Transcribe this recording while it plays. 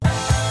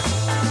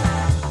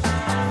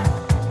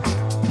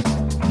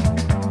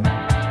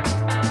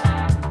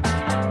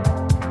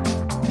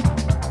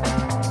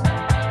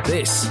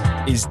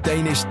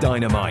Danish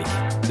Dynamite,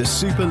 the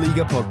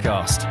Superliga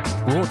podcast,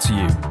 brought to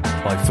you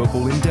by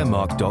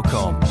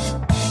footballindenmark.com.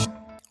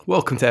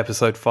 Welcome to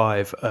episode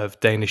 5 of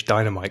Danish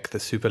Dynamite, the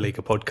Superliga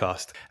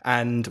podcast.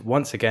 And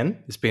once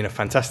again, it's been a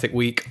fantastic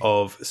week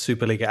of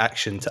Superliga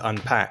action to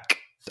unpack.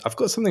 I've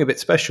got something a bit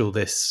special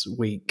this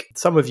week.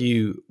 Some of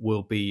you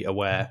will be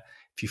aware,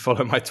 if you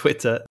follow my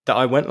Twitter, that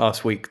I went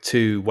last week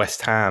to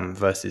West Ham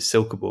versus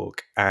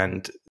Silkeborg,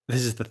 and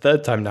this is the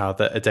third time now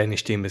that a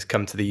Danish team has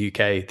come to the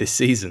UK this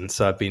season,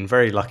 so I've been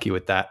very lucky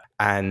with that.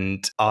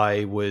 And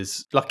I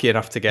was lucky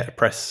enough to get a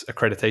press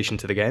accreditation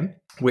to the game,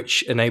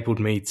 which enabled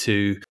me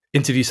to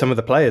interview some of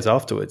the players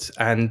afterwards.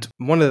 And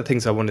one of the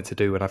things I wanted to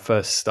do when I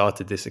first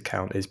started this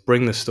account is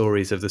bring the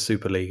stories of the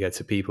Superliga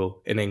to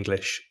people in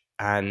English.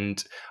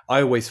 And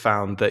I always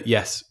found that,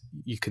 yes,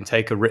 you can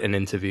take a written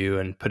interview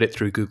and put it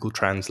through Google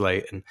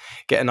Translate and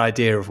get an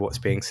idea of what's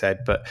being said.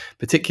 But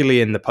particularly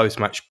in the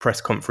post-match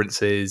press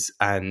conferences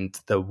and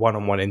the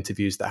one-on-one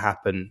interviews that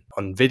happen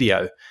on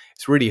video,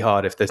 it's really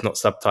hard if there's not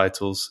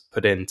subtitles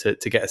put in to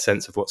get a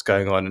sense of what's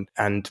going on.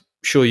 And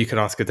sure, you can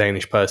ask a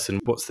Danish person,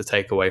 what's the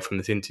takeaway from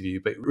this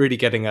interview? But really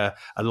getting a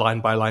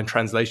line-by-line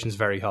translation is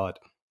very hard.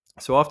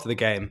 So after the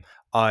game,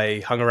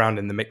 I hung around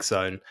in the mix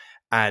zone,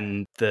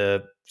 and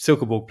the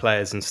Silkeborg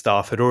players and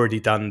staff had already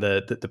done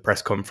the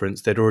press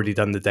conference. They'd already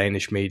done the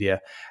Danish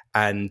media.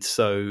 And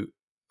so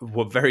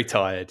were very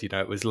tired. You know,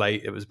 it was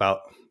late. It was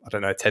about,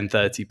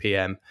 10:30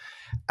 p.m.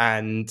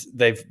 And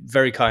they've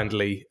very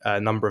kindly,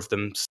 a number of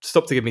them,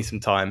 stopped to give me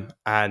some time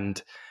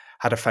and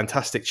had a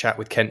fantastic chat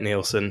with Kent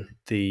Nielsen,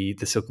 the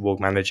Silkeborg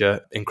manager.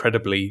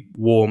 Incredibly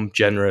warm,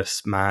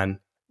 generous man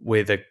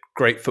with a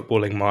great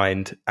footballing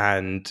mind.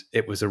 And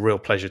it was a real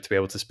pleasure to be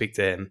able to speak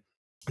to him.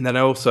 And then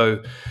I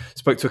also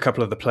spoke to a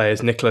couple of the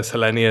players. Nicholas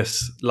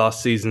Hellenius,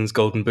 last season's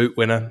Golden Boot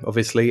winner,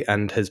 obviously,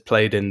 and has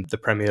played in the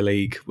Premier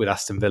League with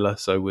Aston Villa,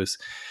 so was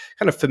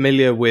kind of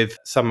familiar with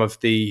some of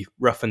the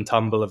rough and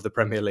tumble of the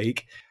Premier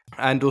League.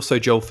 And also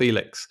Joel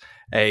Felix,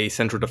 a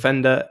central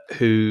defender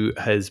who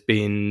has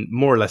been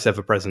more or less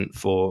ever present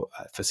for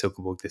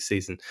Silkeborg this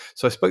season.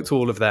 So I spoke to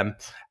all of them,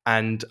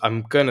 and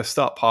I'm going to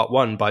start part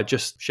 1 by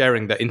just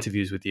sharing the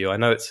interviews with you. I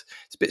know it's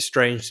a bit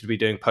strange to be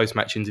doing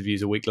post-match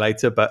interviews a week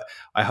later, but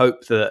I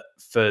hope that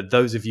for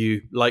those of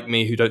you like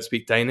me who don't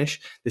speak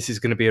Danish, this is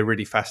going to be a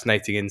really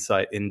fascinating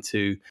insight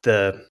into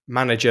the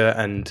manager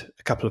and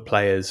a couple of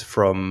players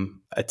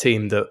from a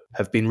team that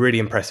have been really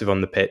impressive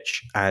on the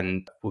pitch,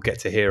 and we'll get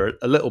to hear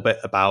a little bit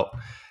about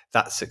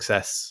that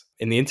success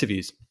in the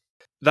interviews.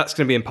 That's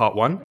going to be in part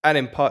 1. And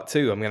in part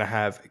 2, I'm going to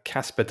have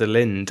Casper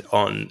Linde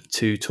on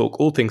to talk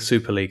all things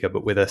Superliga,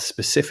 but with a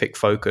specific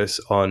focus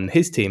on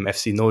his team,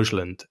 FC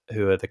Nordsjælland,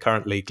 who are the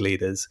current league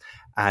leaders.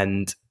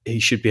 And he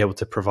should be able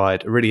to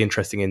provide a really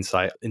interesting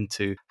insight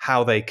into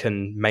how they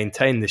can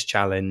maintain this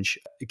challenge,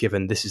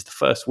 given this is the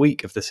first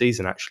week of the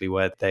season, actually,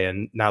 where they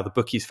are now the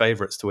bookies'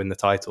 favourites to win the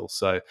title.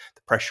 So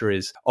the pressure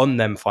is on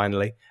them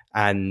finally,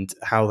 and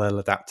how they'll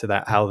adapt to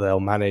that, how they'll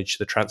manage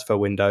the transfer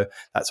window.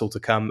 That's all to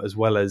come, as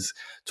well as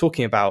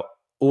talking about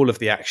all of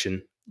the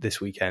action this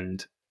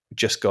weekend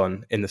just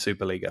gone in the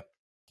Superliga.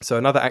 So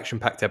another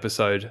action-packed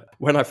episode.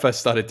 When I first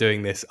started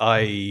doing this,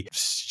 I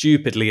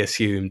stupidly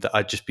assumed that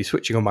I'd just be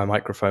switching on my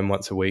microphone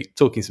once a week,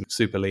 talking some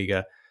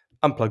Superliga,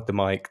 unplug the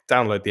mic,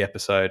 download the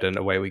episode, and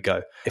away we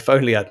go. If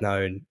only I'd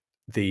known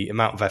the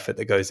amount of effort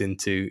that goes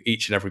into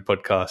each and every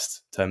podcast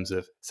in terms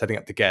of setting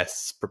up the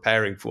guests,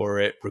 preparing for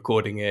it,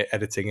 recording it,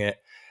 editing it,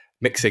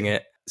 mixing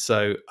it.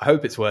 So I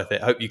hope it's worth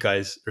it. I hope you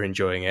guys are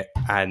enjoying it.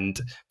 And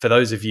for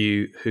those of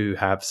you who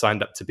have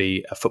signed up to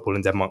be a Football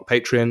in Denmark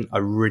Patreon, I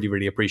really,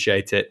 really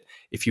appreciate it.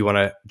 If you want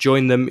to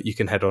join them, you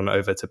can head on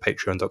over to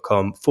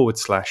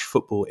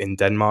patreon.com/football in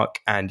Denmark,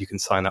 and you can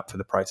sign up for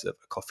the price of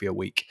a coffee a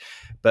week.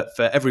 But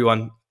for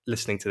everyone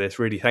listening to this,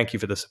 really thank you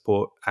for the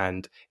support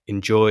and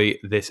enjoy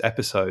this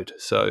episode.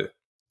 So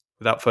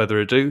without further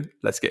ado,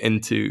 let's get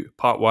into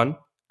part 1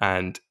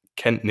 and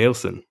Kent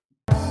Nielsen.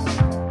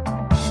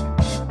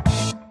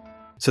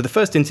 So the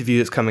first interview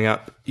that's coming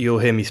up, you'll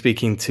hear me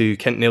speaking to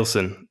Kent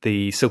Nielsen,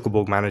 the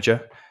Silkeborg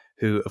manager,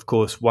 who, of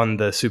course, won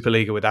the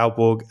Superliga with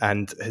Aalborg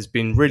and has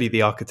been really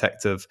the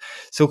architect of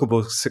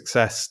Silkeborg's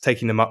success,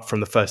 taking them up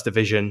from the first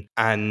division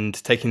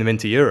and taking them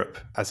into Europe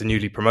as a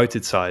newly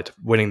promoted side,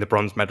 winning the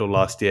bronze medal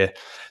last year.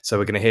 So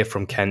we're going to hear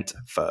from Kent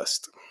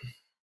first.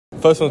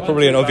 First one's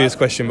probably an obvious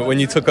question, but when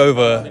you took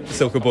over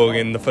Silkeborg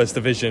in the first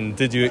division,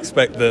 did you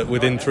expect that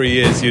within 3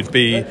 years you'd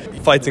be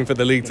fighting for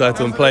the league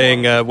title and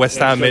playing West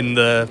Ham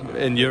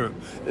in Europe?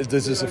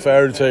 This is a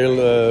fairy tale,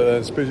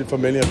 especially for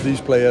many of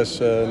these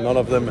players. None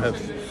of them have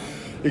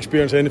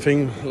experienced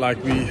anything like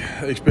we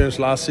experienced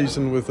last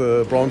season with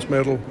a bronze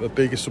medal, the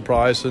biggest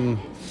surprise in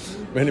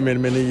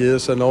many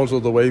years, and also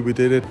the way we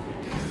did it.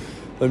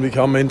 Then we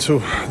come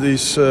into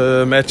these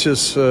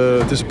matches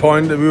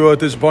disappointed. We were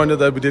disappointed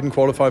that we didn't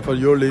qualify for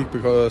EuroLeague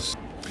because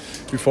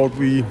we thought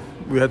we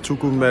had 2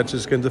 good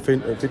matches against the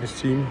Finnish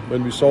team.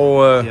 When we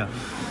saw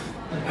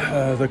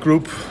the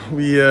group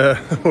we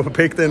were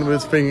picked in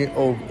with thinking,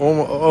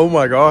 oh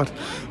my God,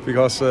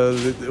 because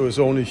it was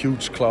only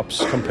huge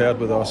clubs compared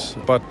with us.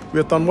 But we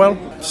have done well,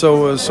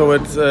 so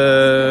it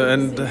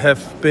and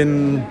have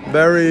been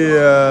very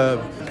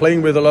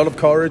playing with a lot of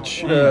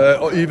courage,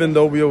 even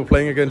though we were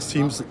playing against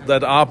teams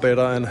that are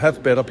better and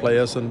have better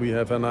players than we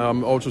have, and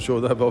I'm also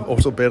sure they have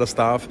also better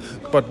staff.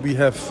 But we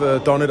have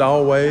done it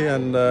our way,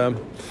 and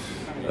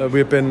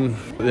we've been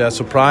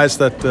surprised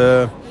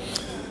that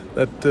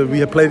we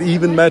have played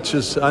even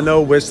matches. I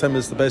know West Ham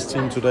is the best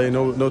team today,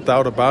 no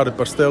doubt about it,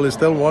 but still, it's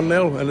still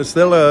 1-0, and it's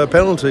still a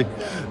penalty.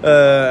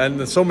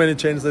 And so many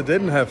chances they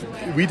didn't have.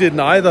 We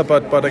didn't either,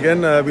 but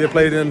again, we have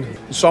played in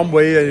some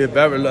way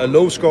a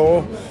low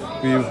score.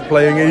 We were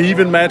playing an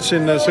even match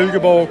in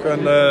Silkeborg,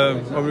 and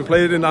when we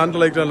played in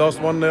Anderlecht and lost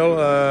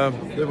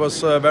 1-0, it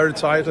was very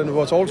tight, and it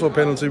was also a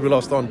penalty we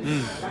lost on.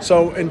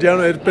 So in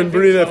general, it's been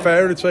really a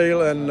fairy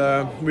tale, and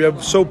we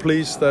are so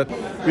pleased that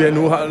we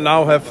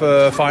now have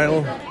a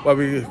final where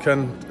we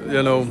can,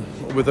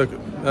 with a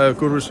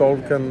good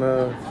result,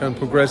 can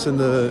progress in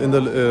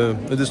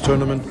this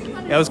tournament.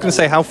 Yeah, I was going to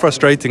say, how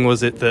frustrating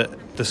was it that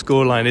the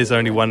scoreline is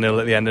only 1-0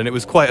 at the end, and it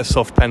was quite a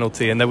soft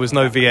penalty, and there was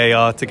no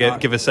VAR to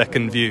give a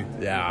second view?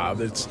 Yeah,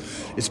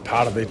 it's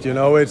part of it.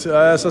 It's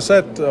as I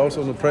said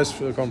also in the press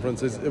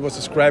conference, it was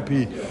a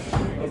scrappy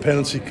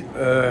penalty.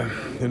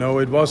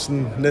 It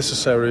wasn't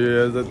necessary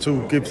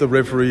to give the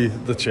referee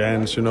the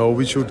chance.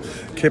 We should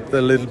keep a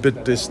little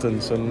bit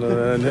distance, and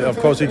of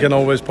course he can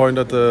always point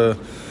at the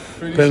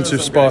penalty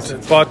spot,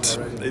 but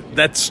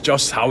that's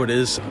just how it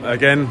is.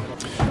 Again,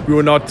 we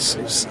were not.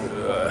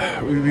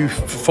 We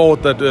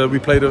thought that we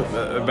played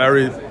a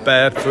very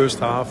bad first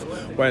half,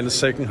 where in the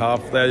second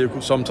half there you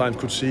sometimes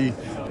could see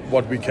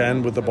what we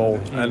can with the ball,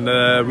 and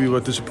we were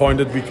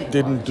disappointed we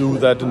didn't do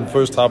that in the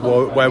first half,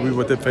 where we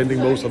were defending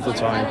most of the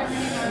time.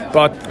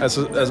 But as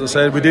I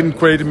said, we didn't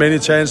create many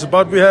chances,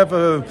 but we have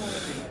a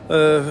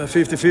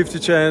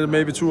 50-50 chance,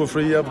 maybe 2 or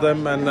 3 of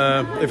them, and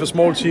if a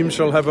small team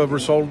shall have a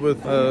result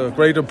with a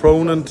great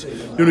opponent,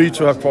 you need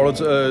to have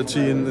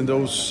quality in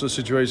those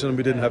situations, and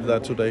we didn't have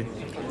that today.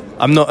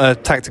 I'm not a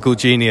tactical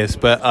genius,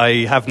 but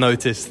I have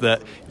noticed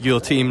that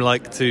your team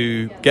like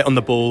to get on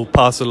the ball,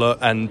 pass a lot,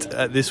 and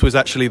this was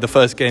actually the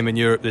first game in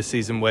Europe this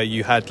season where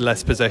you had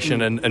less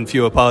possession and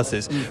fewer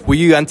passes. Were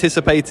you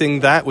anticipating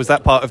that? Was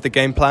that part of the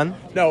game plan?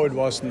 No, it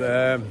wasn't.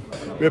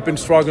 We have been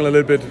struggling a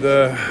little bit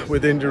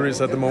with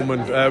injuries at the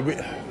moment.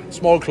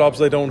 Small clubs,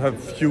 they don't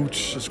have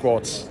huge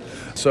squads.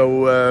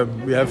 So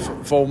we have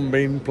 4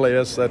 main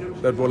players that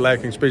were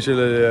lacking.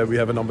 Especially we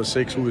have a number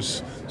 6 who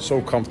is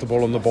so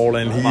comfortable on the ball,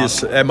 and he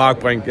is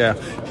Mark Brink. Yeah,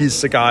 he's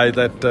the guy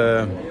that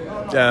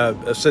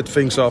set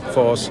things up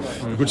for us.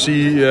 You could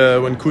see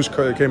when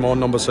Casper came on,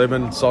 number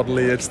 7,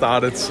 suddenly it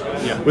started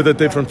with a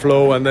different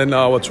flow, and then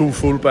our 2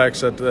 fullbacks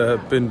that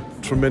have been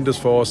tremendous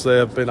for us, they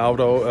have been out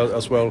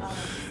as well.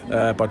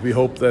 But we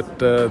hope that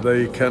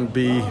they can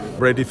be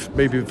ready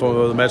maybe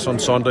for the match on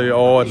Sunday,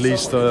 or at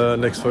least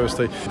next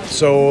Thursday.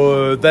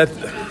 So that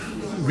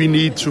we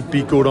need to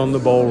be good on the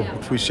ball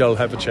if we shall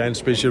have a chance,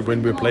 especially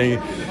when we're playing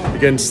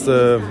against,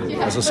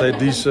 as I said,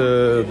 these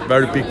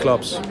very big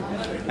clubs.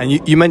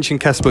 And you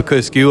mentioned Casper,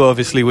 you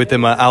obviously with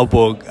him at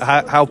Aalborg.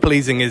 How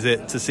pleasing is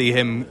it to see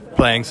him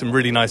playing some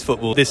really nice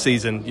football this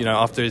season,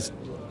 after his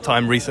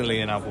time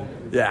recently in Aalborg?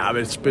 Yeah,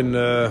 it's been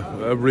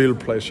a real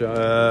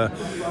pleasure.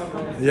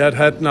 He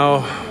had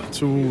now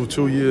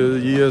two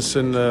years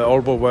in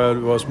Aalborg where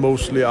he was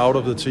mostly out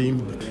of the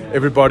team.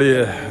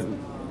 Everybody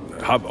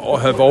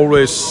have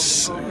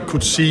always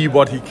could see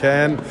what he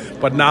can,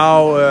 but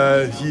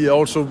now he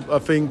also, I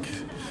think,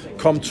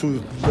 come to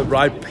the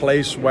right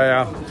place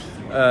where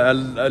a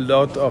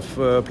lot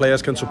of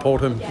players can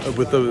support him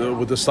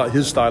with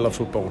his style of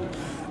football.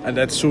 And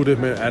that suited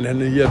me,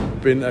 and he had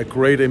been a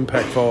great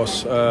impact for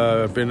us.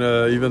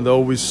 Even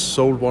though we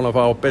sold one of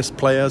our best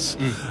players,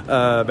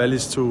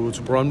 Wallis, to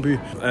Brøndby,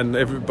 and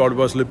everybody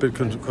was a little bit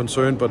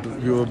concerned, but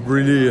we were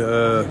really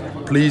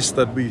pleased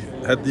that we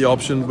had the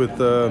option with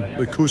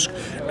Kusk,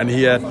 and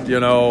he had,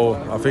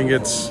 I think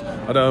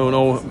I don't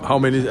know how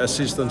many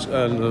assists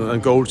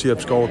and goals he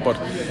had scored, but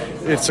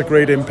it's a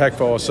great impact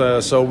for us.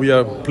 So we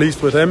are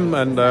pleased with him,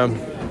 and.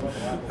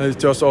 He's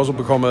just also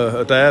become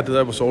a dad.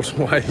 That was also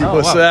why he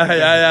was.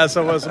 Wow.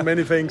 So there was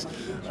many things.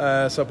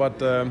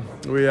 But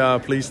we are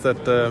pleased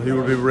that he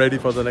will be ready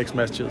for the next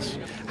matches.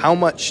 How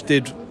much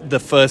did the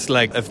first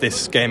leg of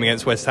this game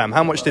against West Ham,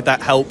 how much did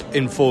that help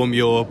inform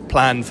your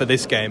plan for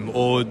this game,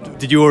 or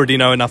did you already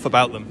know enough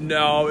about them?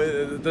 No,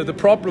 the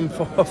problem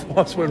for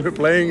us when we're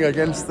playing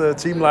against a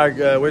team like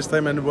West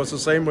Ham, and it was the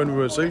same when we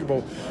were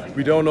Silkeborg,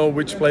 we don't know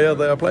which player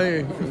they are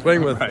playing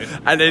with. Right.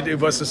 And it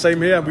was the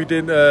same here. We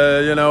didn't,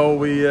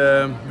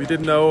 we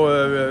didn't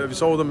know. We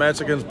saw the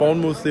match against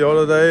Bournemouth the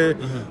other day.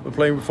 Mm-hmm. We're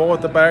playing 4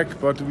 at the back,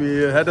 but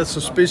we had a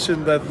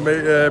suspicion that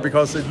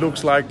because it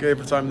looks like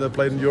every time they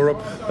played in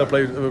Europe, they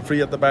played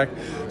 3 at the back.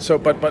 So,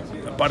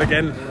 but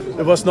again,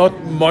 it was not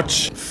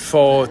much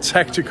for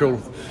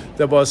tactical.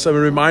 there was a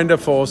reminder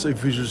for us,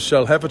 if we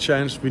shall have a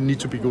chance, we need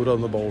to be good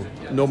on the ball.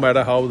 No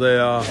matter how they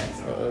are,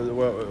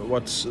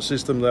 what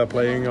system they're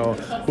playing or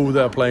who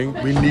they're playing,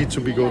 we need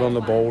to be good on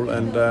the ball.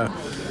 And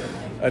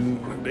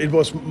it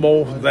was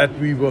more that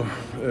we were,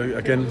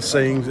 again,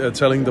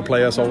 telling the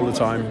players all the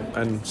time.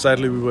 And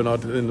sadly, we were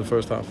not in the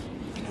first half.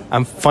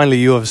 And finally,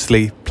 you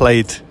obviously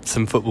played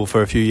some football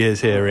for a few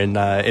years here in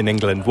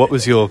England. What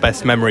was your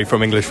best memory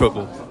from English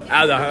football?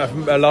 I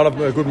have a lot of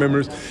good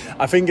memories.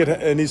 I think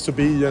it needs to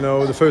be,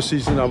 the first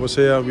season I was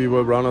here, we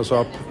were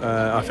runners-up.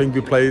 I think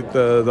we played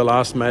the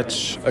last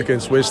match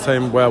against West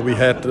Ham where we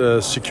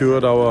had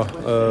secured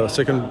our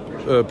second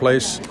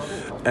place.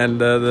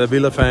 And the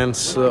Villa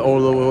fans, all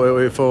the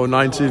way for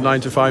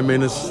 95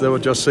 minutes, they were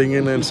just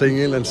singing and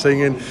singing and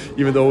singing,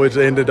 even though it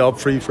ended up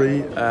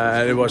 3-3.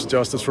 And it was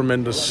just a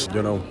tremendous,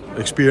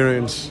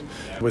 experience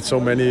with so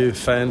many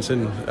fans.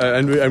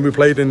 And we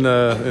played in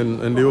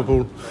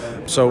Liverpool,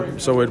 so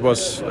it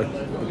was a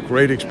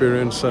great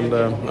experience and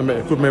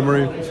a good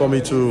memory for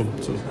me to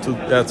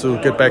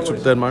get back to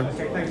Denmark.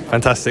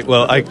 Fantastic.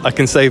 Well, I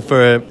can say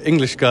for an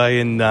English guy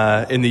in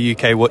the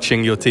UK,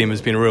 watching your team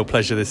has been a real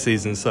pleasure this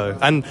season. So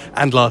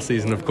and last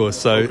season, of course.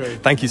 So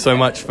Thank you so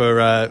much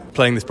for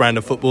playing this brand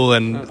of football,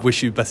 and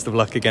wish you best of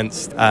luck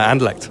against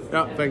Anderlecht.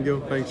 Yeah, thank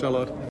you. Thanks a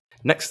lot.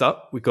 Next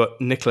up, we've got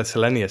Nicholas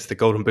Helenius, the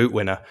Golden Boot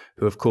winner,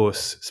 who, of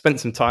course, spent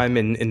some time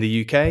in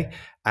the UK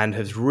and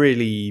has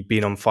really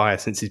been on fire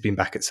since he's been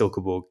back at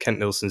Silkeborg. Kent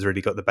Nielsen's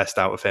really got the best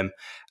out of him.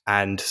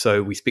 And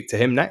so we speak to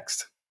him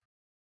next.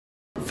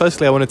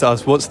 Firstly, I wanted to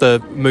ask, what's the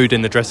mood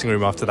in the dressing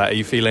room after that? Are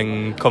you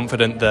feeling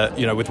confident that,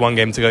 with one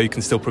game to go, you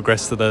can still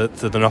progress to the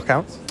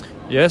knockouts?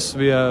 Yes,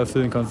 we are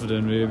feeling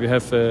confident. We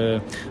have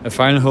a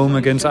final home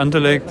against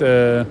Anderlecht.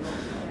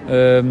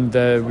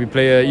 We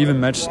play an even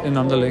match in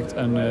Anderlecht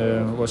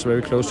and was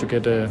very close to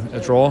get a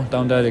draw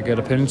down there. They get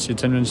a penalty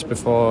 10 minutes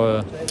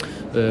before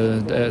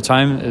the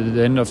time at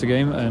the end of the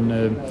game.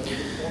 And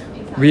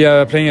we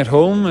are playing at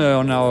home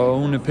on our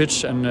own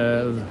pitch and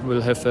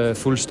we'll have a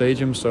full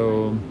stadium.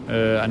 So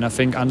and I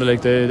think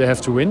Anderlecht, they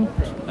have to win.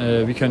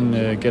 We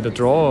can get a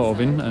draw or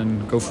win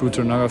and go through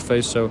to the knockout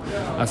phase. So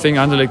I think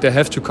Anderlecht, they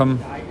have to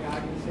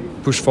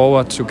push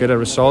forward to get a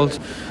result,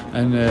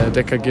 and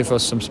that can give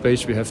us some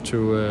space we have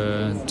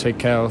to take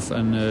care of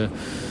and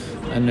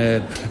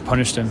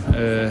punish them.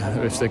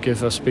 If they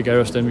give us big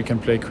errors, then we can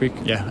play quick.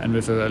 Yeah, and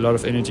with a lot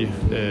of energy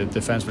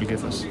the fans will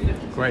give us.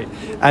 Great.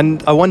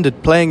 And I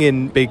wondered, playing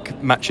in big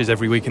matches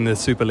every week in the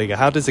Superliga,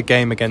 how does a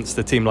game against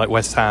a team like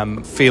West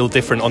Ham feel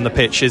different on the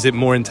pitch? Is it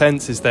more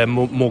intense? Is there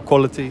more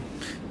quality?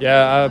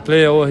 Yeah, I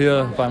play over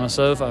here by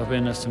myself. I've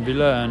been at Aston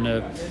Villa,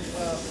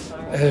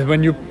 and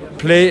when you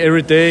play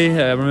every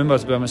day, I remember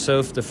by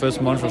myself, the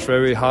first month was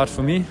very hard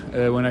for me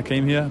when I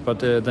came here, but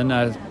then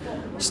I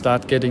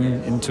start getting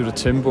into the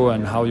tempo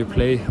and how you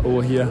play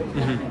over here.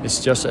 Mm-hmm. It's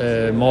just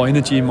more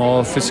energy,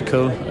 more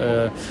physical,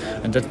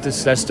 and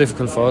that's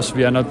difficult for us.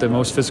 We are not the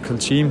most physical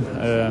team,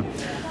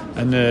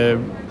 and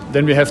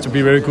then we have to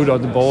be very good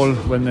on the ball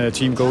when the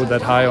team go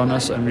that high on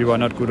us, and we were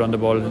not good on the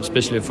ball,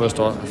 especially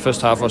the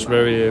first half was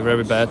very,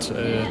 very bad.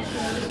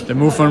 The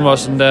movement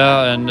wasn't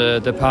there, and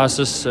the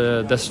passes,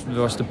 that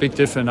was the big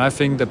difference. I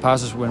think the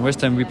passes, when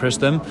West Ham we pressed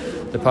them,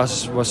 the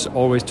passes was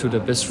always to the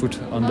best foot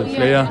on the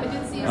player.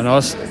 On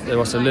us, there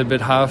was a little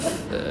bit half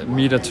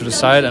meter to the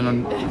side,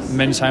 and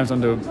many times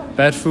on the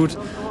bad foot,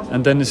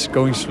 and then it's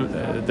going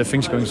the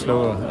things going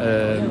slower.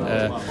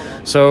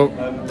 So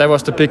that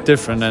was the big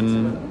difference,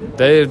 and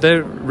they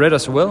read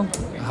us well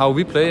how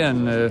we play,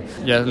 and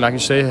like you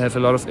say, have a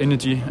lot of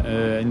energy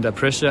in the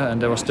pressure,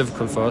 and that was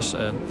difficult for us.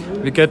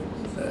 We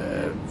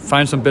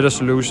find some better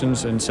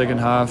solutions in second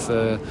half.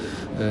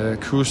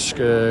 Kusk,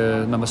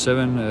 number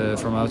 7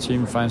 from our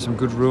team, find some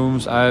good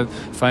rooms. I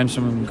find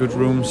some good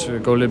rooms,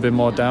 go a little bit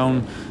more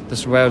down.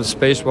 That's where the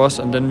space was,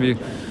 and then we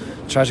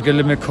try to get a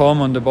little bit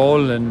calm on the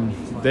ball. And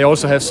they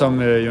also have some,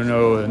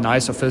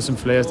 nice offensive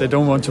players. They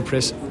don't want to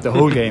press the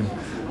whole game,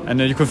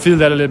 and you could feel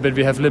that a little bit.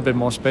 We have a little bit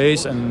more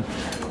space and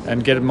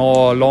get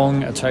more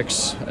long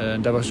attacks,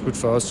 and that was good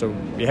for us. So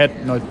we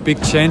had not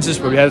big chances,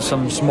 but we had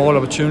some small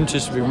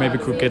opportunities we maybe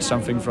could get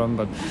something from.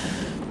 But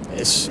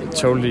it's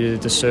totally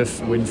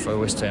deserved win for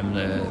West Ham.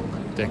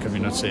 There can we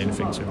not say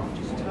anything to.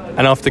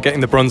 And after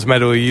getting the bronze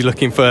medal, are you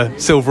looking for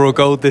silver or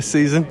gold this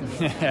season?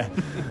 We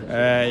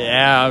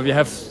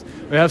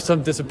have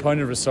some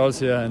disappointing results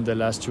here in the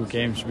last 2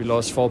 games. We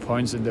lost 4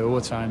 points in the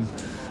overtime.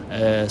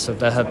 So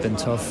that had been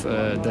tough.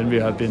 Then we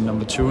have been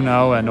number 2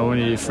 now and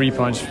only 3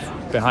 points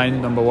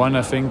behind number 1,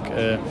 I think.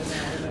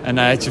 And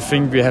I actually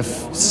think we have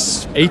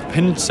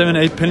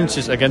 7-8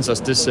 penalties against us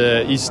this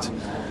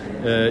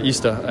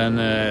Easter and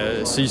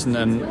season,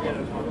 and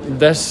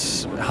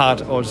that's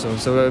hard also.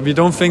 So we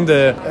don't think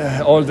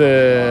all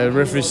the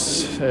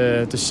referees'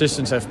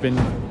 decisions have been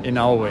in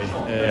our way.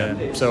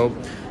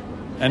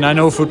 And I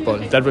know football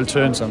that will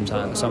turn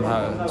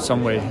somehow,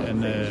 some way,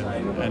 and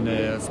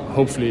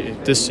hopefully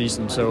this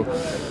season. So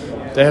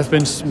there have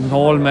been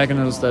small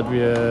mechanisms that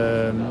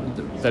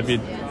we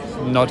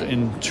not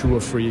in 2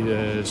 or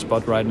 3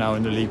 spot right now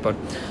in the league, but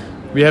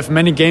we have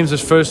many games.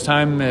 It's first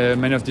time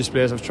many of these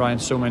players have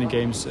tried so many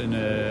games in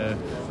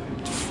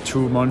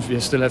 2 months. We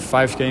still have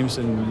 5 games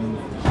in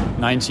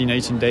 19,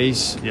 18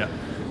 days. Yeah.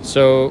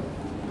 So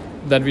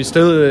that we're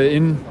still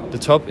in the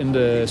top in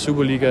the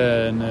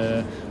Superliga,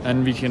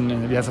 and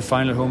we have a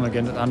final home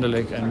against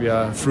Anderlecht, and we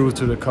are through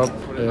to the cup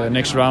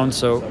next round.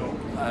 So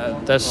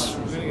that's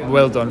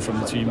well done from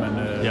the team,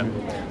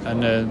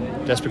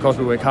 and that's because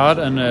we work hard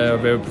and are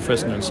very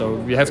professional. So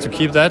we have to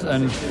keep that,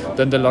 and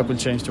then the luck will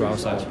change to our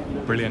side.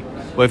 Brilliant.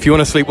 Well, if you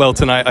want to sleep well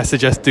tonight, I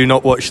suggest do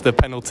not watch the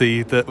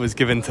penalty that was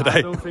given today.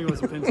 I don't think it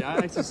was a penalty. I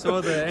actually saw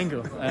the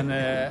angle, and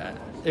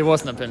it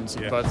wasn't a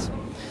penalty, but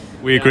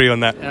we agree on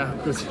that. Yeah,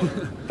 good.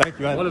 Thank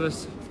you, man. All of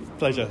us.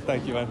 Pleasure.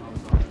 Thank you, man.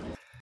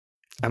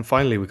 And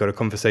finally, we got a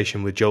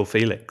conversation with Joel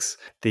Felix,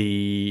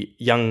 the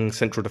young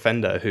central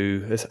defender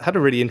who has had a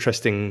really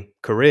interesting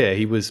career.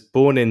 He was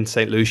born in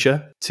St.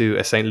 Lucia to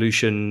a St.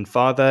 Lucian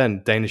father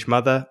and Danish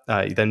mother.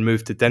 He then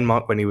moved to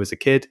Denmark when he was a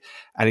kid,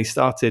 and he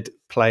started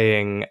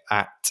playing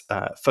at,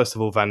 first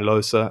of all, Van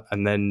Loosa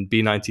and then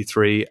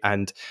B93,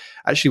 and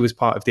actually was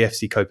part of the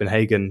FC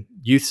Copenhagen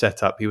youth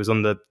setup. He was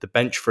on the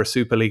bench for a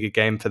Superliga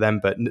game for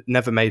them, but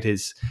never made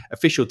his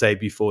official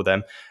debut for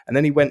them. And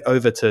then he went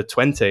over to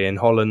Twente in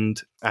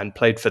Holland and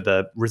played for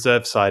the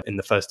reserve side in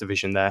the first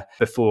division there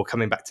before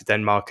coming back to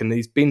Denmark. And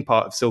he's been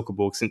part of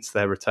Silkeborg since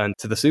their return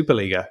to the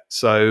Superliga.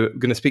 So I'm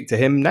going to speak to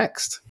him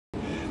next.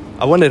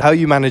 I wondered, how are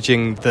you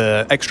managing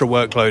the extra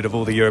workload of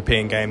all the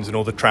European games and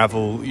all the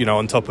travel,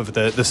 on top of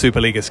the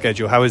Superliga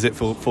schedule? How is it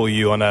for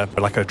you on a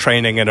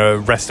training and a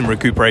rest and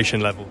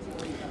recuperation level?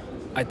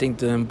 I think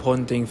the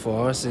important thing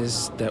for us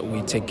is that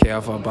we take care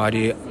of our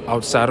body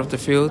outside of the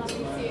field,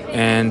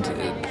 and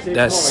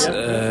that's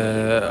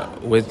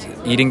with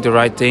eating the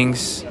right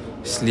things,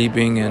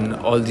 sleeping, and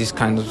all these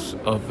kinds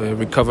of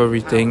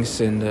recovery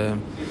things,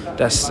 and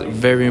that's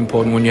very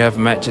important when you have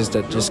matches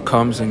that just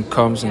comes and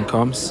comes and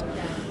comes.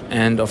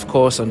 And of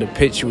course, on the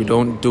pitch, we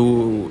don't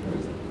do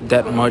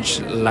that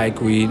much like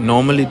we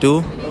normally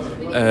do.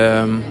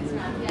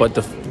 But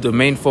the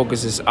main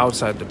focus is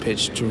outside the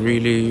pitch, to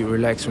really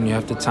relax when you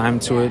have the time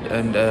to it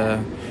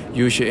and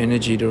use your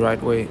energy the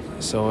right way.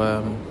 So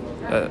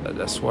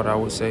that's what I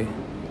would say.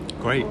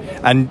 Great.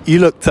 And you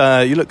looked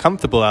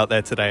comfortable out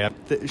there today.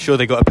 I'm sure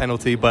they got a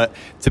penalty, but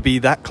to be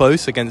that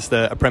close against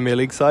a Premier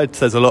League side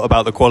says a lot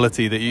about the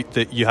quality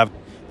that you have.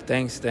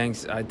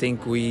 Thanks. I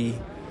think we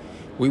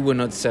were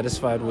not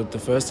satisfied with the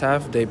first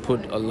half. They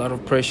put a lot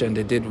of pressure and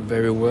they did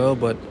very well,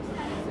 but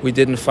we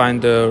didn't find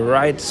the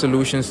right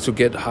solutions to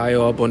get higher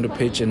up on the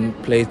pitch and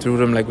play through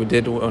them like we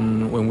did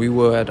when we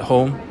were at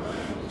home.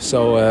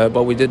 So,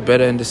 but we did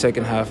better in the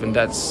second half, and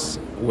that's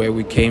where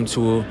we came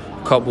to a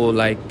couple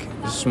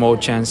small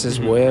chances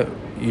where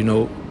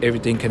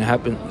everything can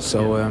happen.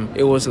 So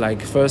it was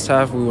first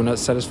half we were not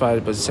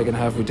satisfied, but the second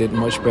half we did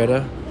much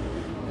better.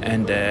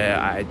 And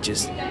I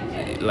just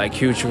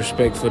huge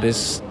respect for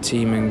this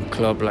team and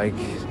club,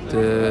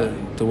 the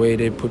way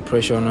they put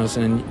pressure on us,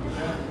 and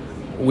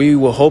we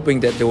were hoping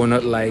that they were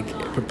not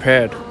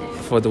prepared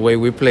for the way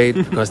we played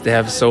because they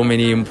have so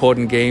many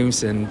important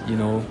games, and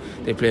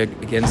they play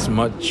against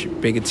much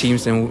bigger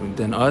teams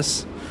than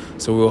us.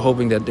 So we were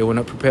hoping that they were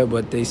not prepared,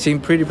 but they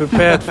seemed pretty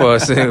prepared for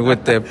us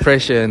with their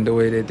pressure and the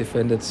way they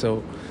defended.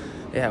 So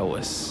yeah, it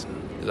was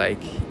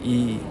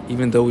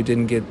even though we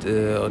didn't get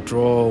a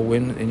draw or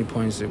win any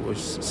points, it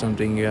was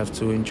something you have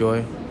to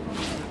enjoy.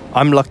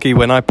 I'm lucky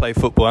when I play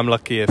football. I'm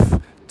lucky if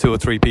 2 or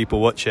 3 people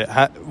watch it.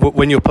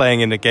 When you're playing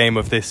in a game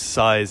of this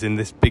size in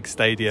this big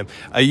stadium,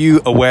 are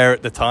you aware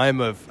at the time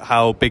of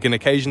how big an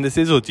occasion this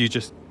is, or do you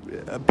just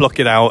block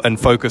it out and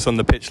focus on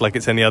the pitch like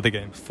it's any other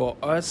game? For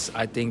us,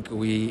 I think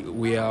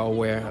we are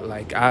aware.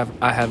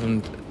 I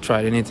haven't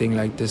tried anything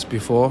like this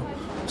before,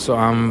 so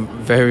I'm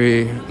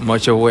very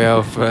much aware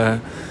of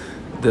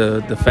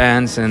the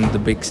fans and the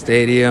big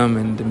stadium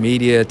and the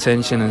media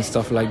attention and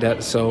stuff like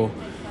that. So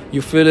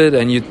you feel it,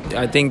 and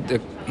I think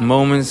the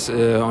moments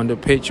on the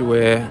pitch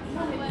where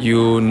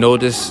you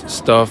notice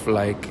stuff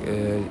like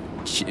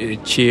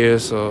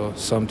cheers or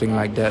something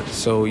like that.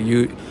 So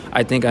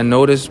I think I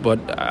noticed, but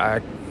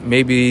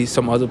maybe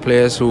some other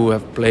players who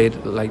have played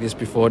like this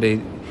before,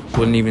 they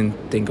wouldn't even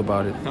think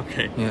about it.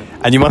 Okay. Yeah.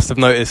 And you must have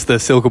noticed the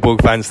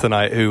Silkeborg fans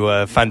tonight, who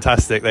were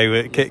fantastic.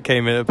 They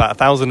came in, about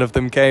 1,000 of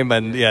them came,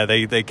 and yeah,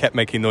 they kept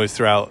making noise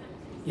throughout.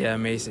 Yeah,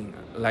 amazing.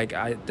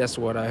 That's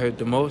what I heard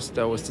the most.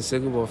 That was the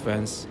Silkeborg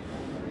fans,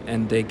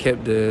 and they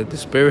kept the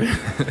spirit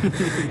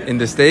in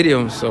the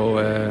stadium. So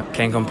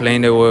can't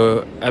complain. They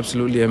were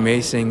absolutely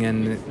amazing,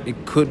 and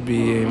it could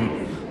be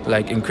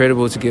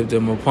incredible to give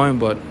them a point,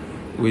 but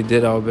we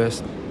did our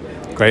best.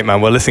 Great,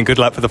 man. Well, listen, good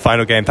luck for the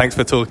final game. Thanks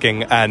for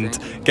talking, and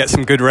get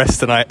some good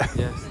rest tonight.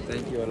 Yes,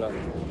 thank you a lot.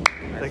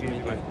 Thank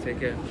you. Take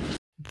care.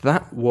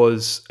 That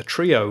was a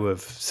trio of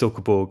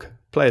Silkeborg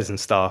players and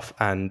staff,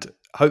 and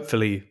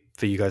hopefully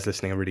for you guys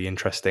listening, a really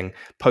interesting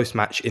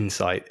post-match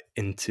insight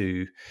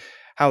into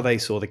how they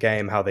saw the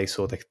game, how they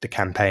saw the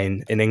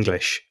campaign in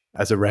English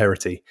as a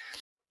rarity.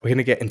 We're going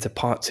to get into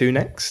part 2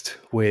 next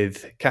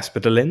with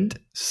Casper de Linde.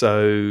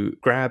 So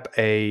grab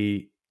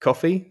a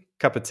coffee,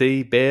 cup of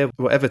tea, beer,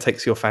 whatever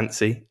takes your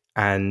fancy,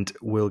 and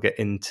we'll get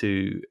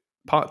into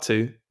part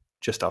 2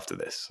 just after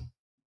this.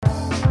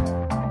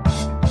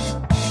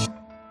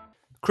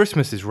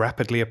 Christmas is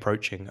rapidly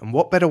approaching, and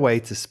what better way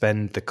to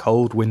spend the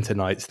cold winter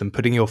nights than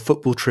putting your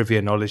football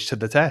trivia knowledge to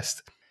the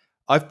test?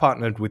 I've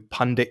partnered with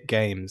Pundit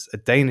Games, a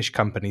Danish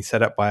company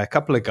set up by a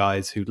couple of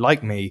guys who,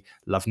 like me,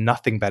 love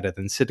nothing better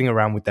than sitting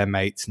around with their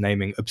mates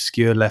naming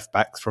obscure left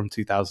backs from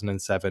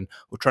 2007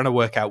 or trying to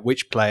work out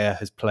which player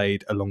has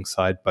played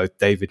alongside both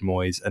David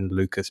Moyes and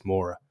Lucas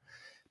Moura.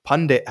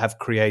 Pundit have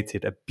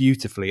created a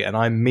beautifully, and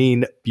I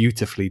mean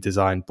beautifully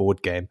designed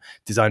board game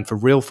designed for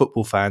real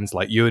football fans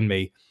like you and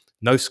me.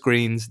 No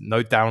screens,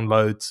 no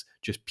downloads,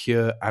 just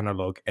pure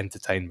analog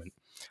entertainment.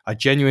 I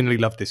genuinely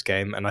love this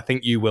game, and I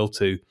think you will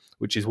too,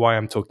 which is why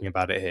I'm talking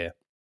about it here.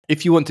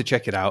 If you want to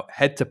check it out,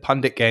 head to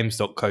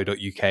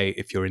punditgames.co.uk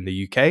if you're in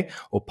the UK,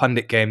 or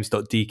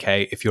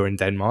punditgames.dk if you're in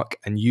Denmark,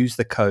 and use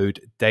the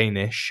code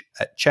DANISH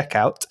at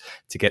checkout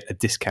to get a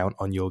discount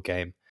on your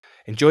game.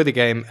 Enjoy the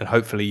game, and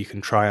hopefully you can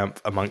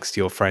triumph amongst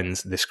your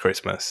friends this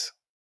Christmas.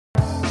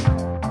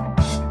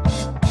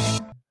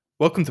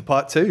 Welcome to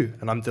part 2,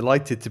 and I'm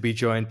delighted to be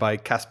joined by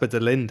Casper de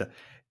Linde.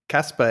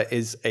 Casper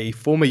is a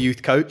former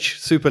youth coach,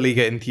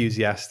 Superliga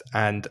enthusiast,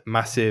 and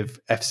massive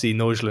FC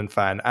Nordsjælland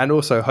fan, and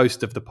also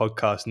host of the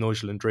podcast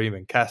Nordsjælland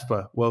Dreaming.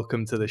 Casper,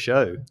 welcome to the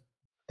show.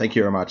 Thank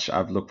you very much.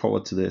 I've looked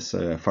forward to this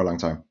for a long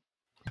time.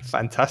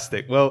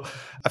 Fantastic. Well,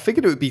 I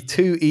figured it would be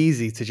too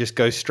easy to just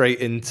go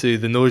straight into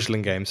the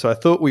Nordsjælland game, so I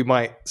thought we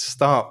might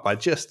start by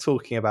just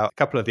talking about a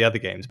couple of the other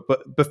games.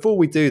 But before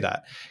we do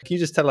that, can you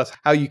just tell us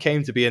how you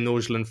came to be a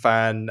Nordsjælland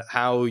fan,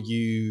 how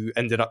you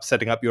ended up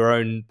setting up your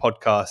own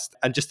podcast,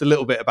 and just a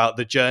little bit about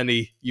the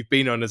journey you've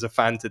been on as a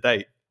fan to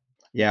date?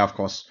 Yeah, of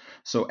course.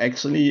 So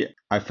actually,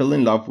 I fell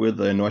in love with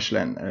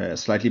Nordsjælland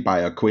slightly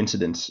by a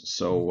coincidence.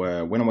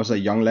 So when I was a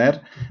young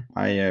lad,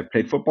 I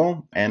played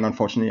football, and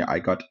unfortunately, I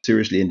got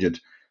seriously injured,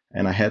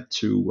 and I had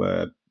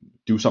to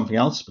do something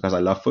else because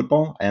I love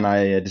football, and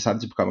I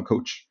decided to become a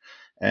coach.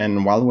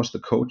 And while I was the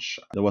coach,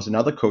 there was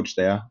another coach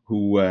there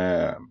who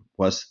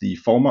was the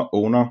former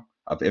owner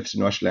of FC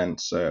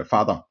Nordsjælland's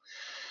father.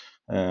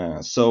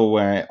 So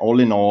all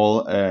in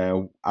all,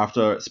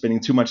 after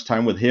spending too much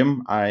time with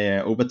him, I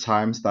over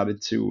time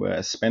started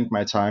to spend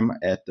my time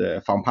at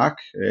Farm Park,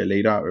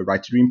 later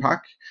Right to Dream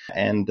Park,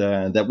 and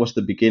that was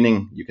the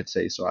beginning, you could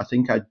say. So I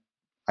think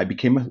I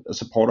became a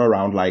supporter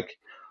around like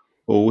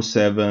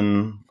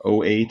 07,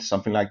 08,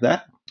 something like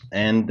that.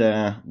 And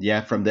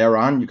from there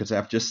on, you could say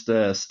I've just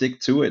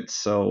stick to it.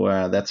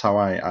 So that's how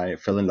I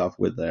fell in love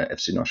with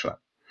FC Nordsjælland.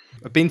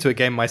 I've been to a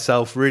game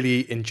myself,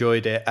 really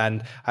enjoyed it.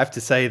 And I have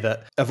to say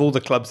that of all the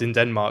clubs in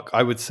Denmark,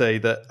 I would say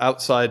that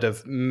outside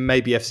of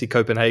maybe FC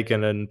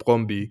Copenhagen and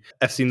Brøndby,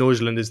 FC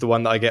Nordsjælland is the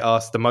one that I get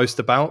asked the most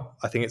about.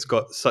 I think it's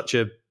got such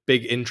a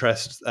big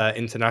interest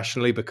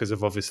internationally because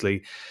of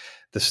obviously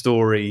the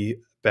story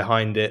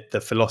behind it,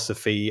 the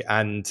philosophy,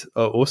 and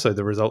also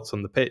the results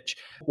on the pitch.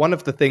 One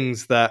of the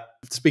things that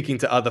speaking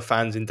to other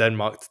fans in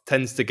Denmark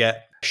tends to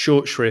get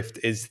short shrift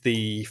is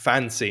the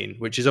fan scene,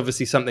 which is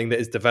obviously something that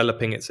is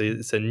developing. It's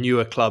a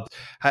newer club.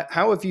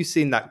 How have you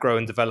seen that grow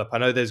and develop? I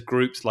know there's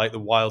groups like the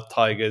Wild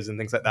Tigers and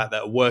things like that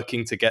that are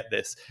working to get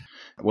this.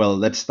 Well,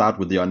 let's start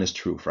with the honest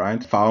truth, right?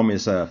 Farum and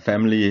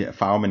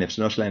FC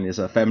Nordsjælland is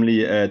a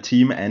family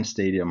team and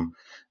stadium.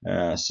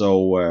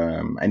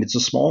 And it's a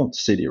small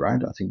city,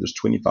 right? I think there's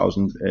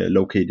 20,000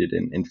 located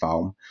in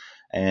Farum.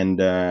 And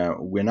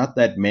we're not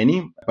that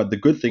many, but the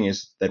good thing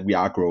is that we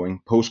are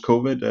growing.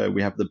 Post-COVID,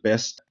 we have the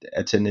best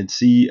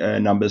attendance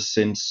numbers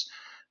since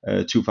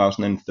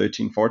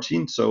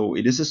 2013-14. So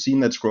it is a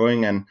scene that's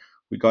growing, and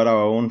we got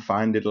our own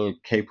fine little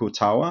Capo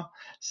Tower.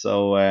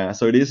 So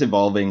it is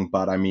evolving,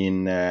 but I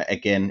mean,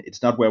 again,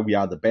 it's not where we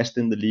are the best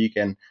in the league,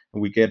 and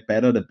we get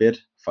bettered a bit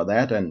for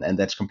that, and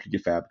that's completely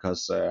fair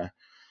because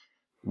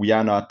we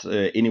are not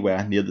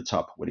anywhere near the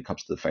top when it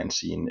comes to the fan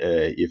scene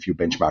if you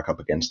benchmark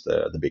up against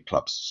the big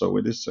clubs. So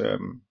it is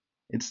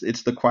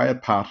it's the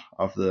quiet part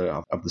of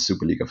the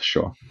Superliga for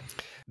sure.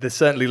 There's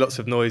certainly lots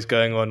of noise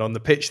going on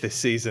the pitch this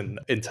season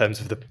in terms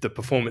of the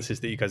performances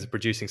that you guys are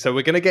producing. So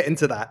we're going to get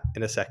into that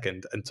in a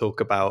second and talk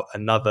about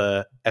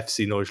another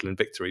FC Nordsjælland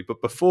victory.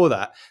 But before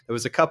that, there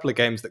was a couple of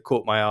games that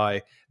caught my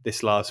eye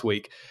this last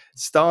week,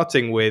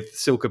 starting with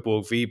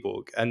Silkeborg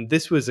Viborg. And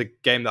this was a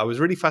game that I was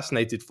really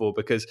fascinated for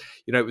because,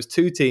 you know, it was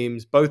two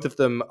teams. Both of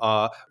them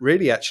are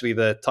really actually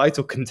the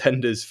title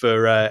contenders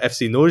for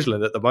FC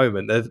Nordsjælland at the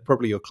moment. They're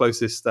probably your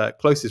closest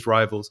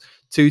rivals.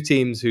 Two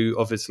teams who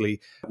obviously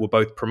were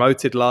both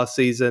promoted last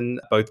season,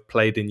 both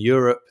played in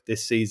Europe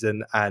this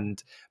season,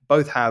 and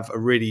both have a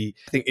really,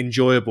 I think,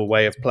 enjoyable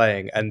way of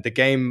playing. And the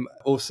game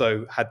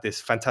also had this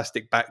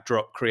fantastic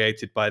backdrop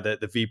created by the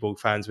Viborg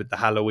fans with the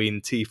Halloween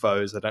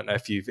tifos. I don't know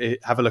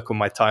if have a look on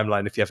my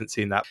timeline if you haven't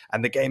seen that.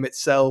 And the game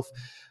itself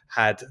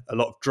had a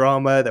lot of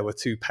drama. There were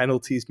 2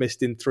 penalties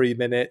missed in 3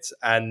 minutes.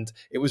 And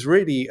it was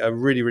really a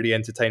really, really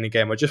entertaining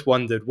game. I just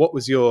wondered, what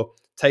was your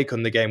take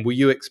on the game? Were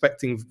you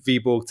expecting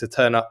Viborg to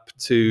turn up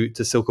to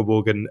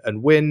Silkeborg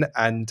and win?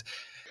 And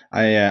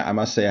I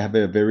must say I have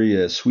a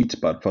very sweet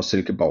spot for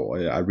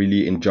Silkeborg. I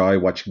really enjoy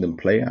watching them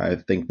play. I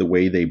think the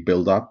way they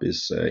build up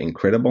is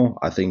incredible.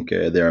 I think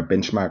they're a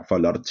benchmark for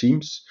a lot of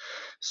teams.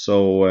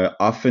 So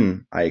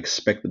often I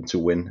expect them to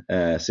win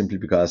simply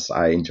because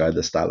I enjoy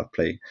the style of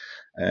play.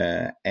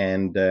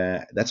 And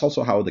that's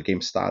also how the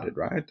game started,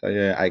 right?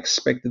 I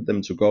expected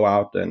them to go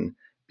out and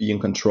be in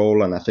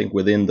control. And I think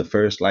within the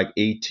first like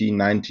 18,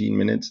 19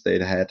 minutes,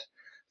 they'd had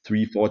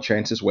 3, 4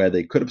 chances where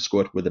they could have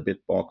scored with a bit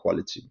more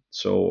quality.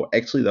 So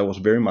actually, that was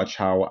very much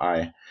how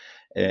I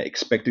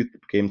expected the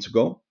game to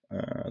go.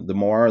 The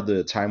more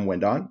the time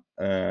went on,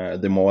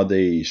 the more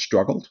they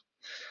struggled,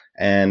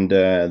 and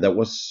that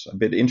was a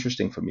bit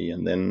interesting for me.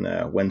 And then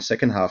when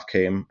second half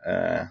came,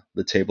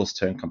 the tables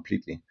turned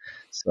completely.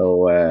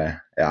 So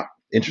yeah,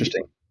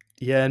 interesting.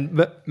 Yeah,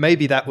 and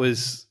maybe that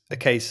was a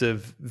case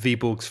of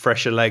Viborg's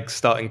fresher legs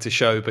starting to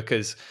show,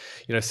 because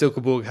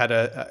Silkeborg had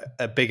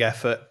a big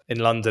effort in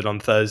London on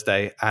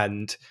Thursday,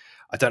 and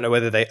I don't know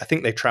whether I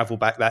think they travel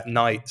back that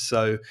night,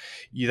 so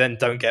you then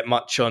don't get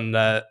much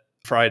on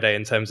Friday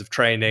in terms of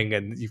training,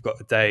 and you've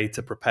got a day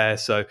to prepare.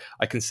 So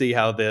I can see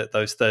how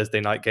those Thursday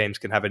night games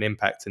can have an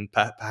impact, and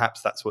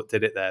perhaps that's what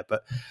did it there.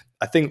 But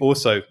I think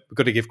also we've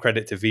got to give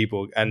credit to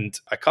Viborg, and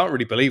I can't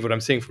really believe what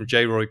I'm seeing from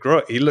J. Roy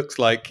Groot. He looks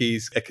like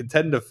he's a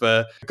contender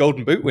for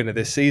Golden Boot winner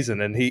this season,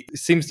 and he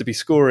seems to be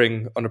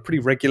scoring on a pretty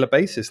regular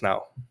basis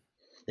now.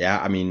 Yeah,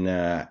 I mean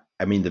the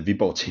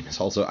Viborg team is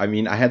also. I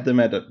mean, I had them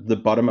at the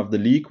bottom of the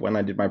league when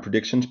I did my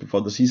predictions before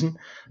the season,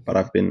 but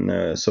I've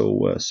been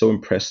so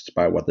impressed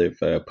by what they've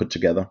put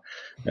together.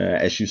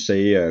 As you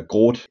say,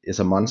 Groot is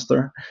a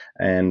monster,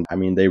 and I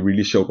mean they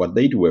really showed what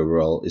they do very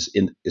well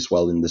as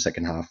well in the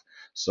second half.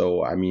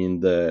 So I mean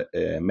the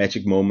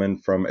magic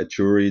moment from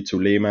Achuri to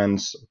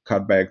Lehmann's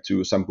cutback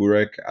to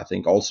Samburek, I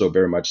think also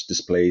very much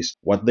displays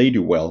what they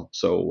do well.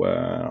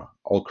 So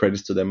all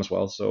credits to them as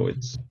well. So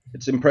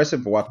it's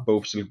impressive what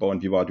both Silkeborg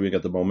and Viborg are doing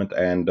at the moment,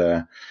 and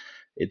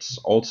it's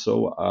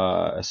also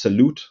a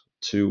salute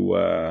to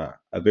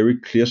a very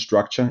clear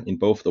structure in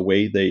both the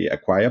way they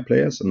acquire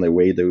players and the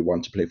way they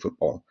want to play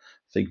football.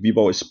 I think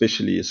Viborg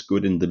especially is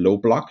good in the low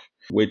block,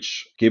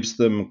 which gives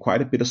them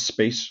quite a bit of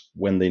space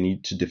when they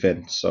need to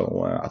defend.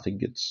 So I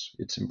think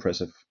it's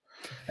impressive.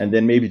 And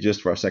then maybe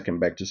just for a second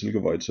back to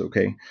Silkeborg, it's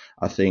okay.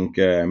 I think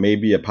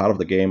maybe a part of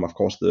the game, of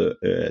course,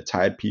 the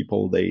tired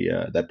people,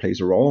 that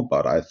plays a role.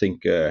 But I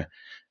think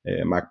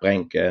Mark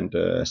Brink and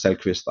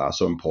Salkvist are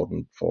so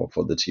important for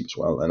the team as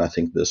well. And I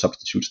think the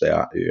substitutes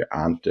there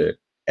aren't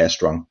as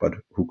strong, but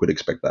who could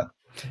expect that?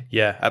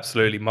 Yeah,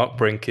 absolutely. Mark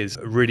Brink is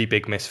a really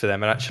big miss for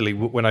them. And actually,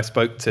 when I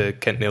spoke to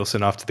Kent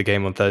Nielsen after the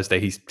game on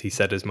Thursday, he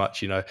said as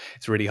much.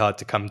 It's really hard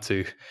to come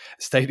to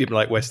a stadium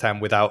like West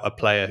Ham without a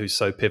player who's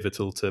so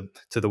pivotal to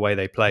the way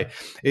they play.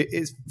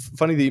 It's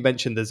funny that you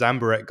mentioned the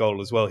Zamburek goal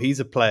as well.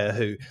 He's a player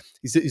who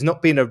he's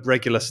not been a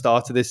regular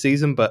starter this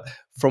season, but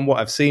from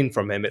what I've seen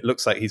from him, it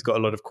looks like he's got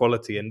a lot of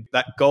quality. And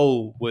that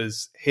goal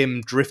was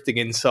him drifting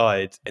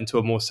inside into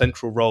a more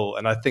central role.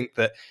 And I think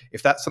that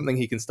if that's something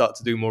he can start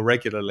to do more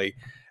regularly,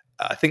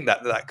 I think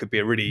that could be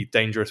a really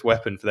dangerous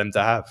weapon for them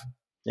to have.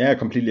 Yeah, I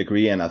completely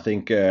agree. And I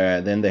think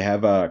then they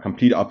have a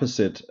complete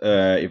opposite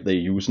if they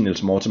use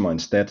Niels Mortimer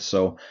instead.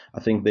 So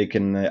I think they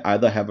can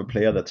either have a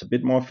player that's a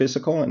bit more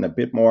physical and a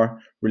bit more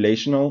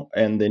relational,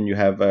 and then you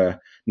have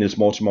Niels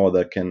Mortimer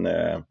that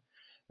can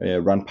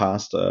run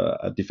past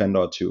a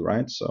defender or two,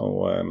 right?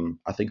 So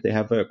I think they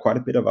have quite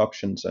a bit of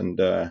options, and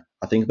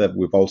I think that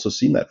we've also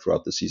seen that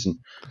throughout the season.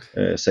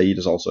 Saeed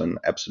is also an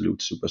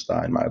absolute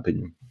superstar, in my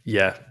opinion.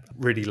 Yeah,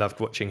 really loved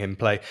watching him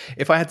play.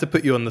 If I had to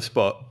put you on the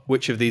spot,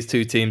 which of these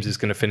two teams is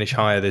going to finish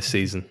higher this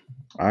season?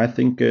 I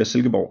think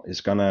Silkeborg is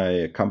going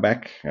to come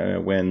back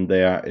when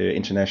their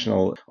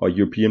international or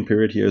European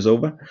period here is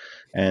over.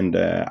 And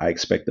I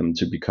expect them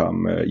to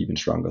become even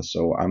stronger.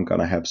 So I'm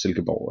going to have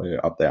Silkeborg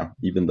up there,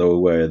 even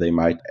though they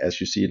might, as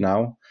you see it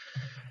now,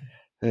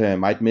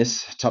 might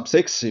miss top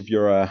 6 if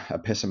you're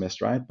a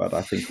pessimist, right? But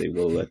I think they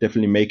will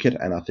definitely make it,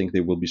 and I think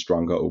they will be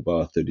stronger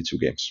over 32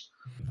 games.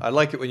 I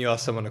like it when you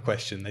ask someone a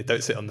question. They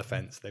don't sit on the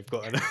fence. They've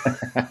got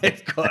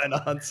an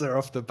answer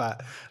off the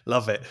bat.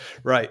 Love it.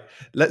 Right.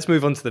 Let's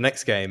move on to the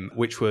next game,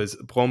 which was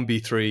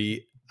Brøndby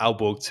 3,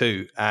 Aalborg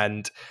 2.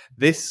 And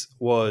this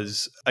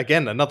was,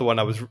 again, another one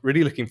I was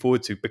really looking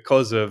forward to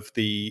because of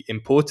the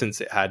importance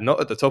it had,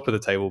 not at the top of the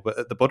table, but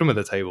at the bottom of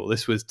the table.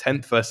 This was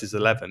 10th versus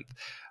 11th.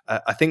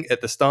 I think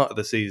at the start of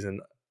the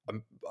season,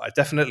 I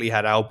definitely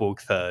had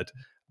Aalborg 3rd.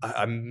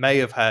 I may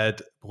have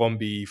had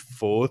Brøndby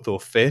 4th or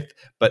 5th,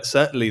 but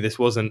certainly this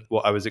wasn't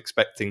what I was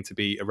expecting to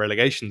be a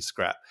relegation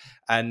scrap.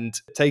 And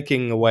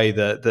taking away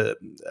the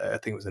I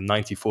think it was a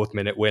 94th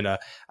minute winner,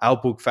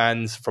 Aalborg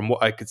fans, from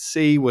what I could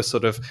see, were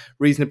sort of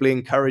reasonably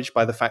encouraged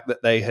by the fact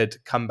that they had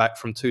come back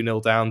from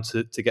 2-0 down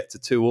to get to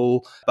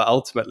 2-2. But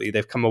ultimately,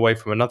 they've come away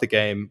from another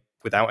game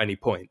without any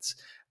points.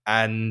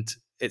 And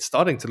it's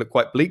starting to look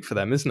quite bleak for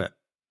them, isn't it?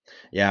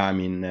 Yeah, I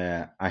mean,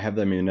 I have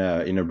them in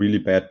a really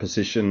bad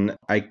position.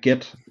 I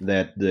get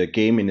that the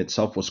game in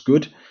itself was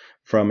good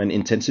from an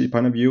intensity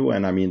point of view,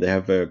 and I mean they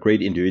have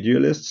great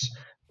individualists,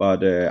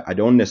 but I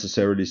don't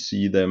necessarily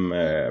see them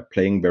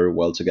playing very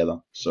well together.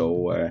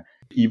 So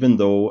even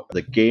though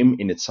the game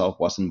in itself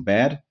wasn't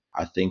bad,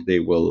 I think they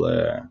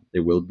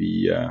will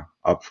be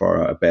up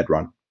for a bad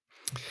run.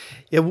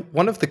 Yeah,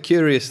 one of the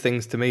curious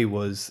things to me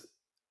was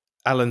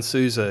Alan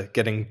Sousa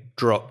getting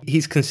dropped.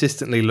 He's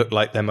consistently looked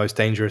like their most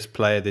dangerous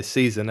player this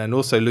season, and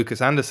also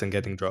Lucas Anderson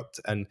getting dropped.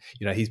 And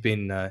he's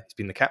been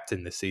the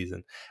captain this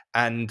season.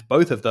 And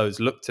both of those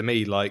look to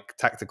me like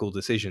tactical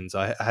decisions.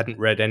 I hadn't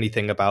read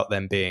anything about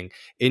them being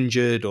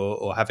injured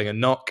or having a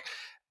knock,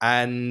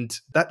 and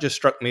that just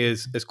struck me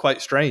as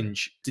quite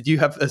strange. Did you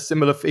have a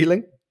similar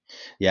feeling?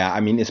 Yeah,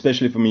 I mean,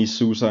 especially for me,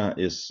 Sousa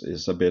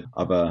is a bit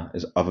of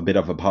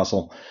a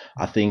puzzle.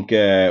 I think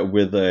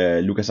with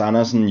Lucas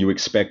Andersen, you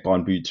expect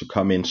Brøndby to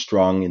come in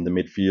strong in the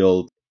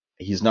midfield.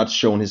 He's not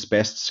shown his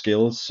best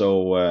skills,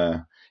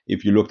 so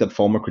if you looked at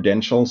former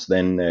credentials,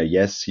 then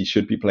yes, he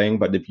should be playing.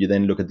 But if you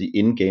then look at the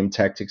in-game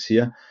tactics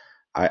here,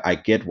 I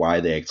get why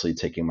they actually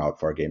take him out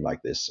for a game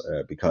like this,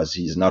 because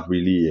he's not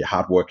really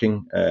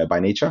hardworking by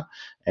nature,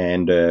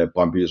 and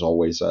Brøndby is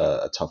always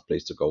a tough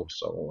place to go.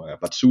 So,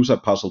 but Sousa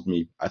puzzled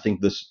me. I think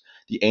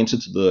the answer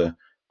to the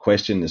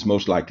question is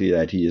most likely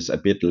that he is a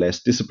bit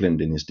less disciplined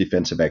in his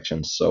defensive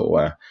actions.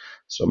 So,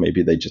 so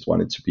maybe they just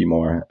wanted to be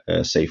more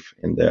safe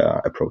in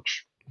their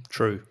approach.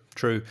 True.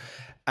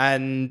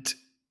 And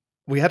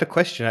we had a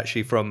question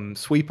actually from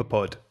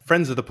Sweeperpod,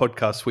 friends of the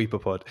podcast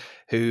Sweeperpod,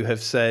 who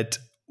have said,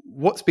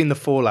 what's been the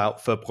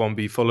fallout for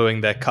Brøndby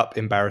following their cup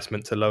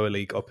embarrassment to lower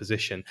league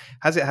opposition?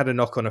 Has it had a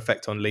knock-on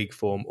effect on league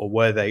form, or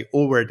were they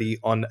already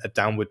on a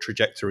downward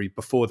trajectory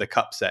before the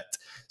cup set?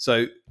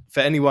 So for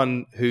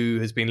anyone who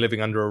has been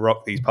living under a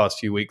rock these past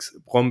few weeks,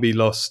 Brøndby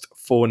lost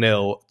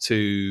 4-0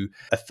 to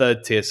a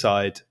third-tier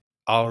side,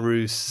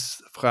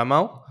 Aarhus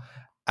Fremad.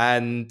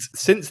 And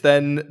since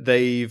then,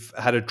 they've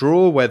had a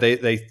draw where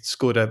they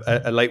scored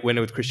a late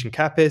winner with Christian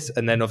Kappis,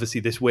 and then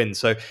obviously this win.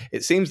 So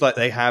it seems like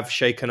they have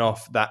shaken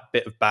off that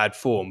bit of bad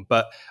form.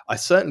 But I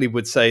certainly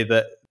would say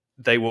that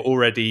they were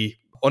already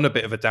on a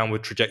bit of a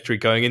downward trajectory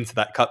going into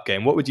that cup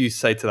game. What would you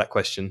say to that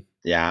question?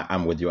 Yeah,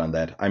 I'm with you on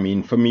that. I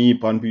mean, for me,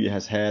 Brøndby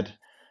has had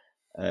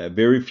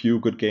very few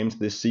good games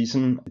this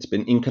season. It's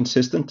been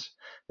inconsistent.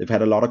 They've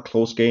had a lot of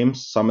close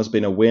games. Some has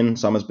been a win,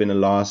 some has been a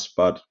loss,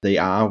 but they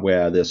are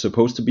where they're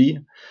supposed to be.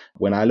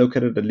 When I look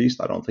at it, at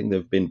least, I don't think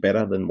they've been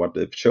better than what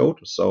they've showed.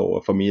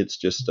 So for me, it's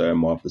just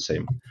more of the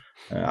same.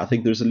 I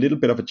think there's a little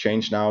bit of a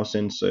change now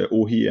since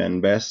Ohi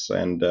and Ves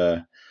and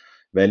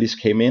Wallis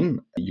came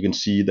in. You can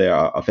see their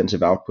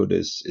offensive output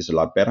is a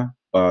lot better.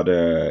 But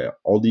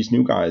all these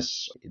new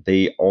guys,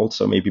 they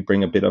also maybe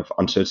bring a bit of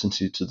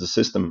uncertainty to the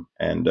system,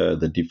 and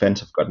the defense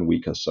have gotten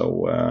weaker.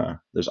 So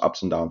there's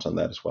ups and downs on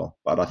that as well.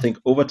 But I think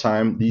over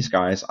time, these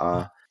guys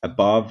are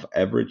above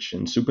average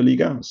in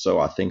Superliga, so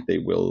I think they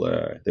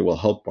will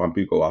help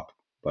Brøndby go up.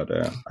 But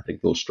I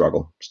think they'll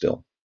struggle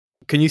still.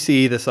 Can you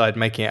see either side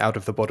making it out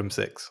of the bottom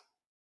six?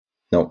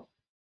 No.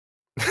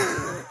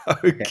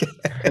 Okay.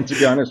 And to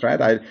be honest,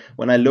 right,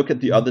 when I look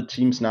at the other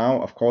teams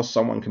now, of course,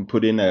 someone can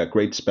put in a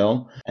great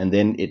spell and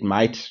then it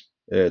might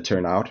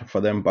turn out for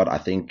them. But I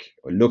think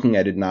looking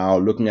at it now,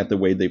 looking at the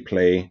way they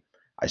play,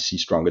 I see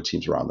stronger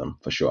teams around them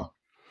for sure.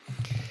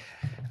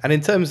 And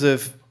in terms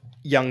of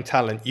young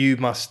talent, you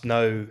must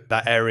know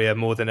that area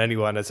more than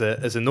anyone as a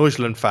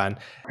Nordsjælland fan.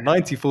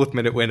 94th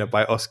minute winner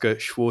by Oscar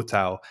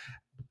Schwartau.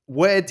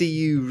 Where do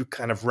you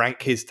kind of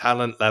rank his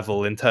talent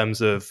level in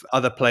terms of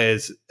other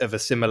players of a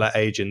similar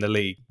age in the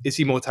league? Is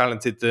he more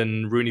talented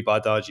than Rooney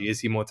Bardaji? Is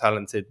he more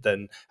talented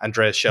than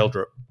Andreas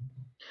Sheldrup?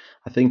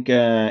 I think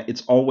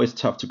it's always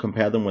tough to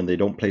compare them when they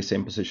don't play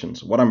same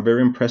positions. What I'm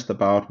very impressed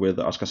about with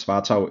Oscar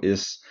Schwartau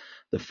is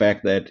the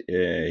fact that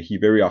he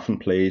very often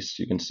plays,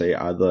 you can say,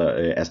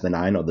 either as the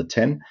 9 or the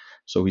 10.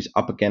 So he's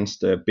up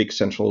against big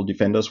central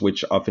defenders,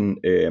 which often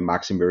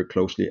marks him very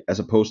closely, as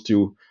opposed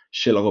to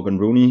Sheldrup and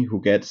Rooney,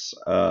 who gets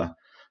a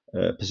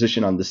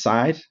position on the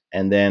side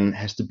and then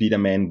has to beat a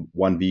man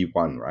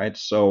 1v1, right?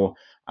 So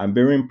I'm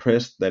very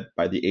impressed that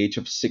by the age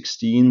of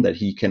 16 that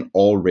he can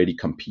already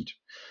compete.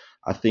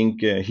 I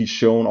think he's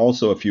shown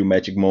also a few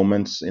magic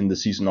moments in the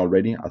season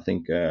already. I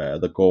think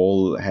the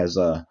goal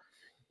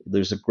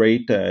there's a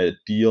great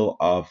deal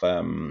of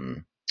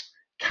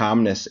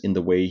calmness in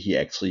the way he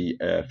actually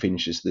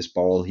finishes this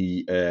ball.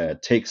 He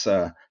takes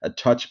a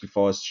touch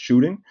before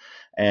shooting,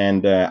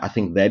 and I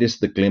think that is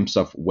the glimpse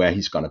of where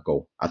he's going to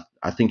go.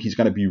 I think he's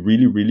going to be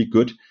really, really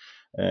good.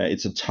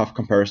 It's a tough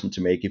comparison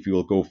to make if you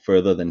will go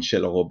further than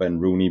Sheldrup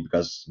and Rooney,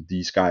 because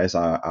these guys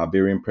are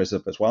very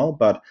impressive as well.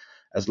 But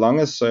as long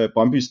as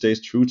Brøndby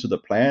stays true to the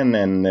plan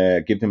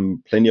and give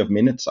him plenty of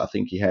minutes, I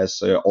think he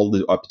has all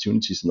the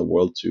opportunities in the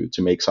world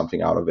to make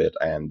something out of it.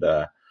 And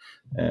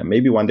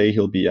maybe one day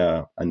he'll be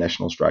a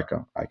national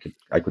striker.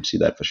 I could see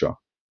that for sure.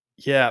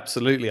 Yeah,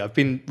 absolutely. I've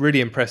been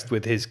really impressed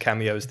with his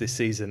cameos this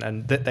season,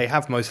 and they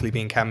have mostly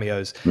been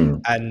cameos.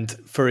 And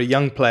for a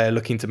young player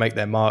looking to make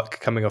their mark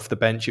coming off the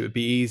bench, it would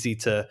be easy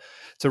to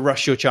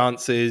rush your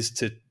chances,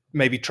 to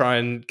maybe try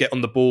and get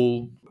on the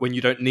ball when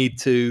you don't need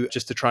to,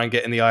 just to try and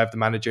get in the eye of the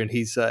manager. And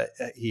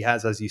he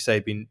has, as you say,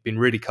 been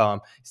really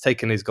calm. He's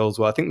taken his goals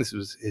well. I think this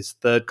was his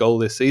third goal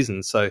this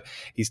season, so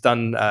he's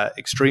done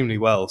extremely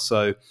well.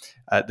 So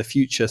the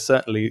future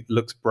certainly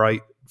looks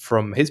bright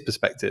from his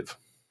perspective.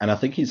 And I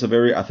think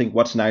I think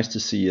what's nice to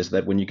see is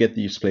that when you get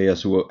these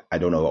players who, I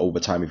don't know, over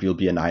time if he'll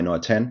be a 9 or a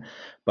 10,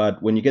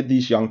 but when you get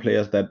these young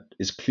players that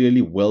is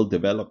clearly well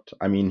developed.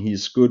 I mean,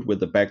 he's good with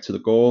the back to the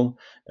goal.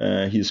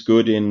 He's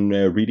good in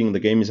reading the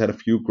game. He's had a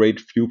few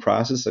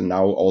passes, and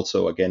now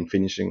also, again,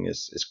 finishing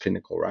is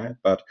clinical, right?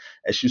 But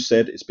as you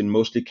said, it's been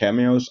mostly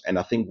cameos. And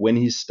I think when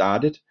he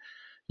started,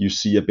 you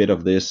see a bit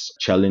of this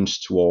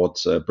challenge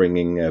towards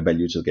bringing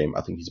value to the game.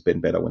 I think he's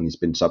been better when he's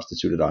been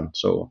substituted on.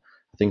 So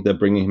I think they're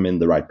bringing him in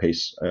the right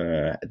pace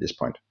at this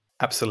point.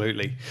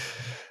 Absolutely.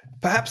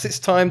 Perhaps it's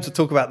time to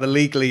talk about the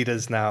league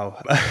leaders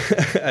now,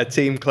 a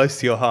team close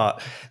to your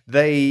heart.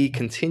 They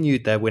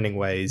continued their winning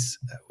ways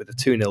with a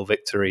 2-0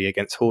 victory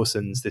against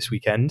Horsens this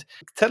weekend.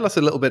 Tell us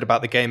a little bit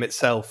about the game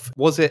itself.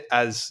 Was it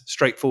as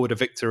straightforward a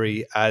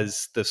victory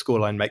as the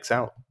scoreline makes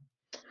out?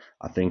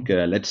 I think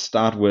let's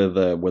start with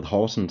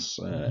Horsens.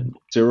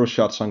 0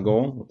 shots on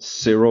goal,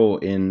 0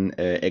 in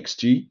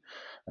XG.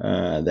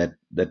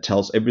 That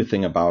tells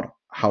everything about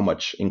how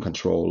much in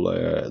control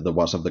there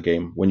was of the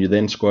game. When you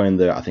then score in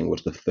I think it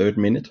was the 3rd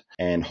minute,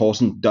 and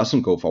Horsens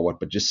doesn't go forward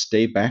but just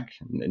stay back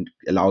and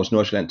allows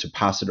Nordsjælland to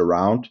pass it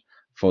around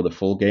for the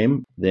full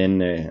game,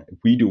 then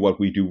we do what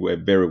we do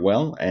very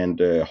well, and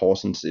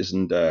Horsens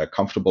isn't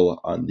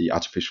comfortable on the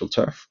artificial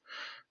turf.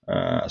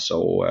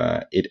 So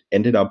it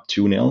ended up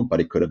 2-0,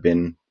 but it could have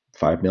been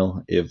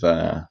 5-0 if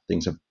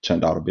things have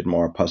turned out a bit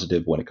more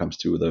positive when it comes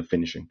to the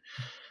finishing.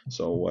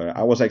 So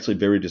I was actually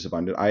very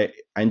disappointed. I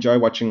enjoy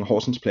watching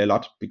Horsens play a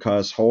lot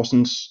because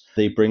Horsens,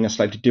 they bring a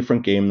slightly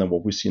different game than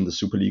what we see in the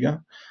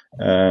Superliga.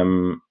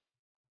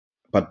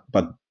 But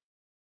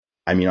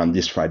I mean, on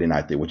this Friday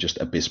night, they were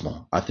just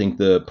abysmal. I think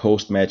the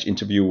post-match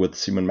interview with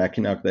Simon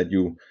Mackinock that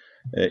you,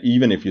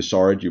 even if you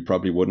saw it, you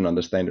probably wouldn't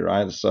understand it,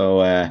 right?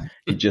 So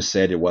he just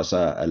said it was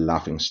a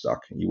laughing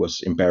stock. He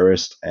was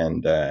embarrassed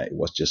and it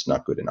was just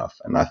not good enough.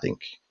 And I think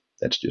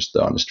that's just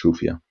the honest truth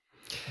here.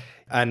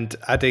 And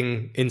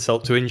adding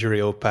insult to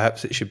injury, or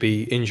perhaps it should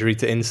be injury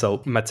to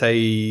insult,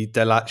 Matej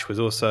Delac was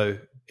also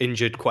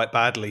injured quite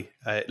badly.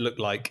 It looked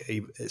like he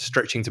was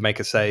stretching to make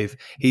a save.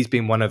 He's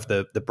been one of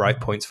the bright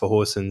points for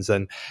Horsens,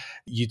 and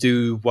you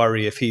do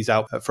worry if he's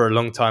out for a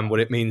long time what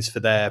it means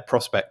for their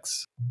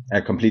prospects.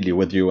 I'm completely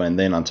with you. And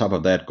then on top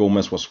of that,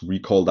 Gomez was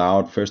recalled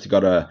out. First he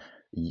got a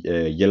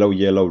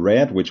yellow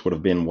red, which would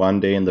have been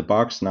 1 day in the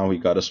box. Now he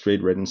got a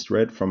straight red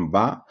instead from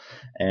VAR,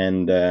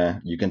 and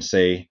you can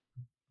say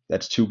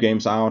that's 2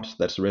 games out.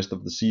 That's the rest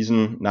of the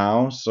season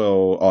now.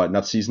 So, or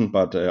not season,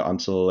 but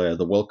until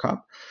the World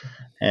Cup.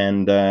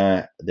 And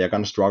they're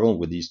going to struggle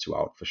with these 2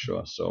 out for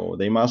sure. So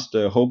they must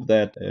hope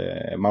that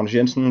Magnus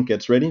Jensen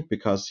gets ready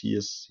because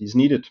he's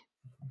needed.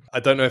 I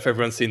don't know if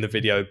everyone's seen the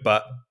video,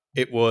 but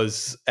it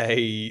was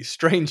a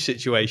strange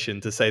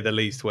situation, to say the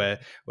least, where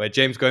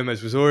James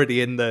Gomez was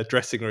already in the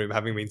dressing room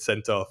having been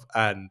sent off,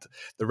 and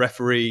the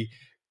referee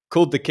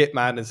called the kit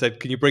man and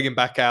said, can you bring him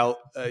back out?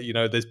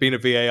 There's been a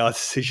VAR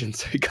decision.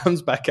 So he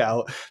comes back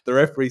out. The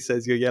referee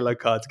says, your yellow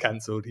card's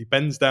cancelled. He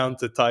bends down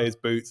to tie his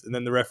boots, and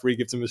then the referee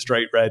gives him a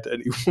straight red,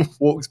 and he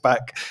walks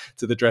back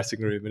to the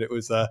dressing room. And it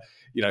was,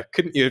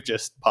 couldn't you have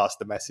just passed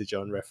the message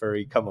on,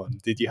 referee? Come on.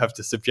 Did you have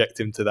to subject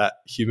him to that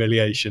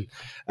humiliation?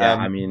 Yeah,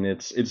 I mean,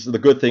 it's the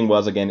good thing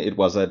was, again, it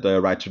was at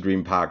Right to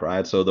Dream Park,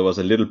 right? So there was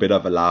a little bit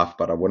of a laugh,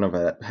 but I wouldn't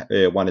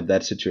have wanted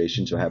that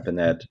situation to happen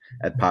at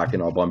Park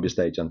in our Brøndby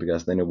Stadion,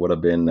 because then it would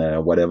have been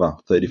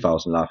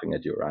 30,000 laughing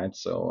at you, right?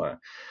 So,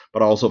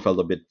 but I also felt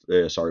a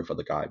bit sorry for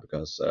the guy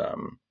because,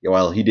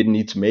 he didn't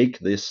need to make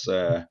this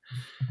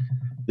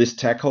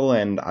tackle,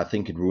 and I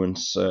think it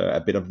ruins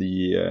a bit of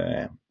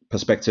the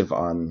perspective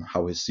on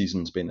how his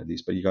season's been, at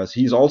least. But because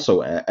he's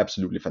also an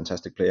absolutely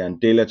fantastic player, and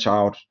Delac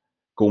out,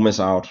 Gomez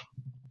out,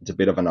 it's a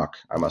bit of a knock,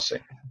 I must say.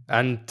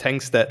 And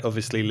Tengstedt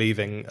obviously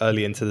leaving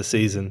early into the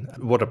season.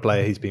 What a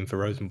player he's been for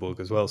Rosenborg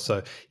as well.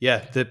 So yeah,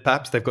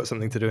 perhaps they've got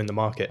something to do in the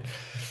market.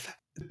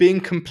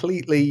 Being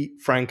completely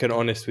frank and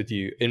honest with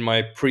you, in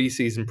my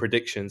pre-season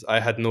predictions, I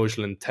had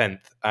Nordsjælland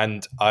 10th,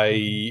 and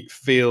I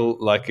feel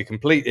like a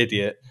complete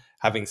idiot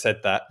having said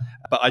that.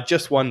 But I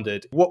just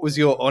wondered, what was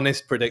your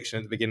honest prediction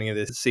at the beginning of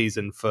this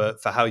season for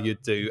how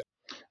you'd do?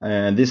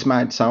 This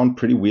might sound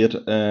pretty weird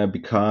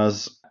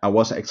because I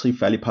was actually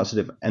fairly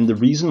positive. And the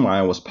reason why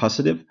I was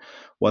positive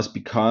was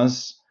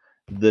because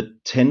the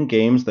 10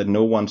 games that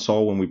no one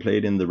saw when we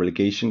played in the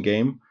relegation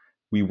game,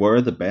 we were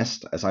the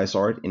best, as I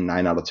saw it, in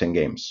 9 out of 10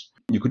 games.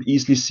 You could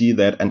easily see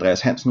that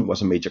Andreas Hansen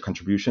was a major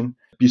contribution.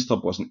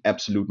 Bistrup was an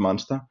absolute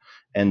monster.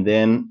 And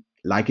then,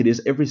 like it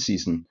is every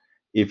season,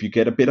 if you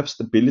get a bit of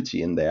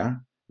stability in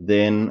there,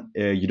 then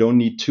you don't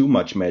need too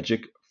much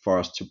magic for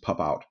us to pop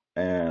out.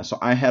 So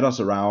I had us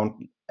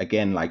around,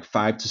 again, like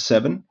 5 to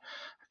 7.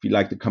 feel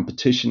like the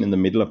competition in the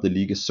middle of the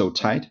league is so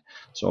tight.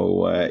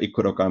 So it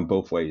could have gone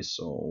both ways.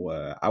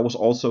 So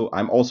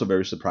I'm also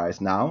very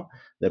surprised now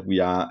that we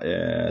are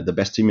the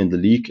best team in the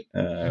league.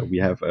 We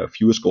have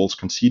fewest goals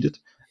conceded,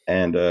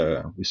 and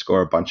we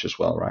score a bunch as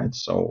well, right?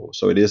 So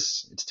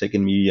it's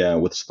taken me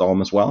with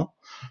storm as well.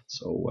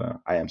 So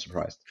I am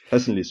surprised,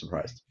 pleasantly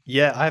surprised.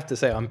 Yeah, I have to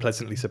say I'm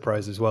pleasantly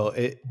surprised as well.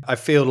 I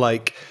feel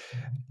like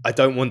I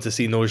don't want to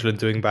see Nordsjælland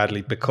doing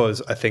badly,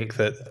 because I think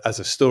that as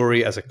a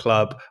story, as a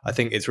club, I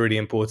think it's really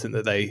important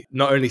that they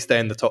not only stay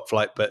in the top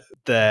flight, but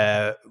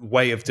their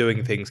way of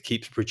doing things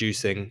keeps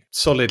producing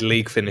solid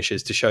league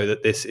finishes to show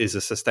that this is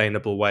a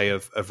sustainable way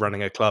of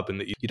running a club, and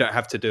that you don't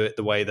have to do it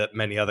the way that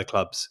many other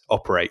clubs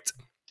operate.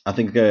 I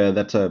think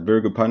that's a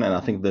very good point, and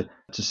I think that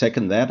to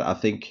second that, I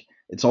think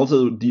it's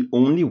also the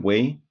only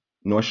way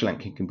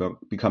Nordsjælland can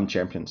become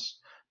champions.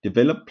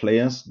 Develop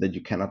players that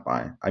you cannot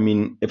buy. I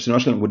mean, FC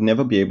Nordsjælland would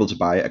never be able to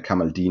buy a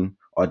Kamaldeen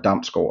or a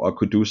Damsgaard or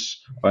Kudus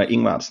or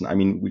Ingvartsen. I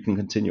mean, we can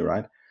continue,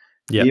 right?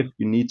 Yeah. If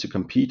you need to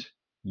compete,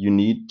 you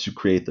need to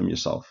create them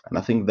yourself. And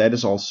I think that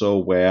is also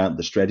where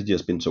the strategy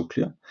has been so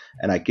clear.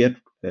 And I get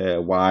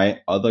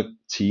why other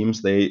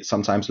teams, they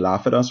sometimes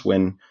laugh at us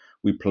when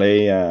we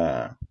play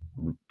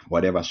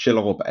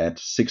Schellerup at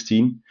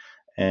 16,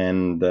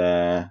 and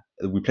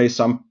we play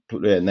some,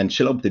 and then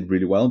Schellerup did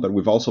really well, but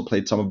we've also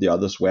played some of the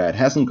others where it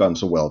hasn't gone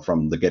so well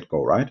from the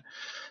get-go, right?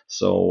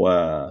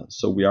 So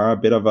we are a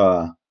bit of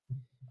a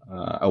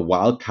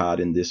wild card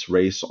in this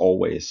race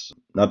always,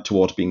 not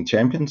towards being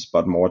champions,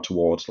 but more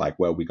towards like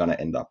where we're going to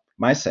end up.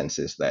 My sense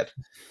is that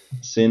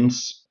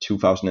since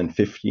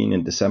 2015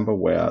 in December,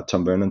 where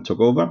Tom Vernon took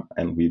over,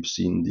 and we've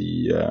seen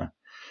the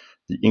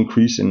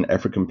increase in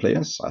African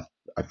players,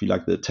 I feel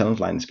like the talent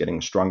line is getting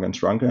stronger and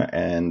stronger.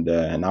 And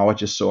now I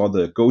just saw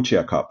the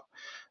Go-Tier Cup,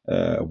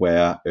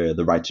 where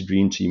the Right to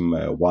Dream team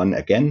won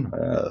again,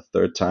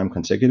 third time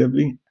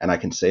consecutively. And I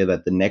can say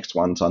that the next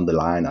ones on the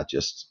line are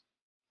just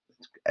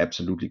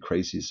absolutely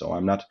crazy. So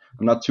I'm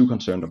not too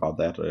concerned about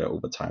that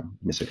over time.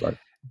 Miss it, right?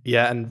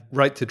 Yeah, and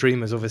Right to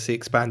Dream has obviously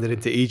expanded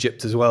into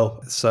Egypt as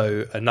well.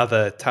 So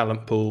another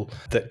talent pool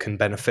that can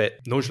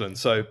benefit Nordsjælland.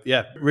 So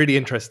yeah, really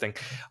interesting.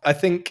 I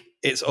think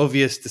it's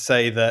obvious to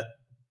say that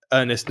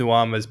Ernest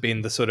Nuama has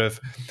been the sort of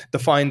the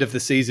find of the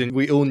season.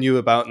 We all knew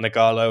about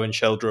Nagalo and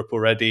Sheldrup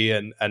already,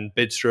 and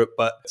Bidstrup,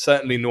 but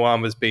certainly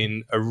Nuama has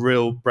been a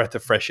real breath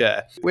of fresh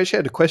air. We actually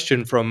had a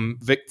question from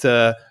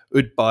Victor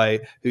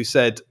Udbai, who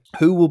said,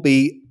 who will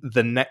be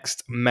the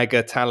next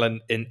mega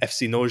talent in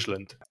FC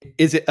Nordsjælland?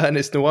 Is it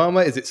Ernest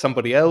Nuama? Is it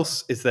somebody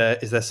else? Is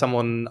there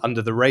someone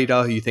under the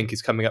radar who you think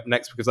is coming up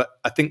next? Because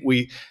I think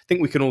we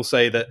can all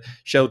say that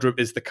Sheldrup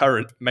is the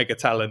current mega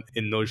talent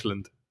in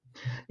Nordsjælland.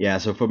 Yeah,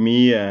 so for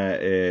me,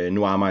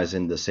 Nuama is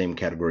in the same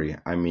category.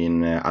 I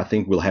mean, I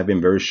think we'll have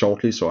him very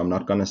shortly, so I'm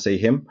not going to say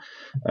him.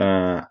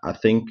 I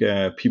think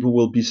people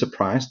will be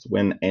surprised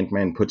when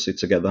Ant-Man puts it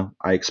together.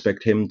 I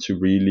expect him to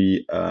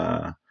really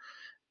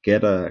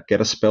get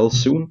a spell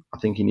soon. I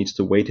think he needs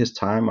to wait his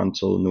time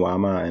until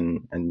Nuama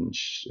and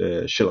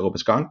Schillerup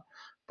is gone.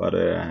 But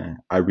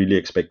I really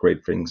expect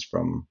great things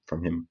from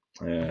him.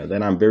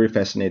 Then I'm very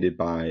fascinated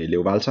by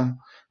Leo Walter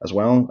as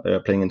well,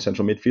 playing in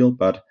central midfield.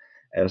 But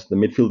as the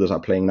midfielders are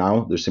playing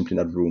now, there's simply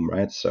not room,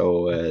 right?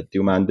 So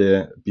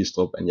Diomande,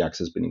 Bidstrup, and Jax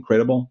has been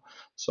incredible.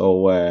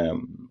 So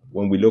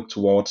when we look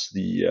towards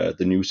the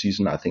new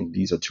season, I think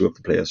these are two of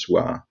the players who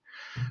are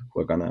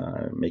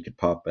gonna make it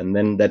pop. And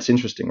then that's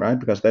interesting, right?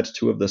 Because that's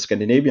two of the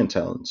Scandinavian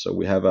talents. So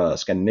we have a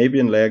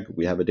Scandinavian leg,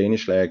 we have a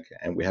Danish leg,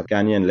 and we have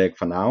Ghanaian leg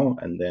for now.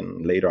 And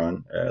then later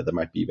on, there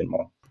might be even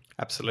more.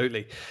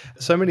 Absolutely.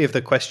 So many of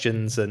the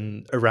questions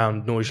and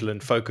around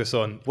Nordsjælland focus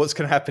on what's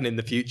going to happen in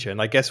the future.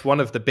 And I guess one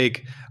of the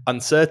big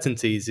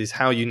uncertainties is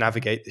how you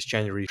navigate this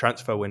January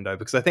transfer window.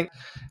 Because I think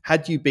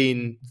had you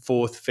been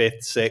 4th,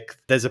 5th, 6th,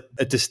 there's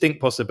a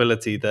distinct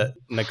possibility that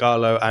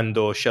Nagalo and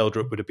or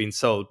Sheldrup would have been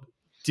sold.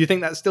 Do you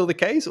think that's still the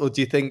case? Or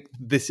do you think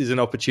this is an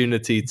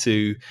opportunity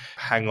to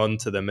hang on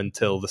to them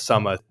until the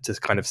summer to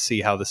kind of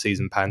see how the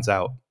season pans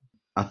out?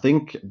 I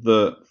think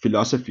the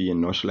philosophy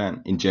in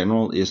Nordsjælland in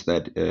general is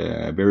that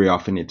very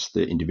often it's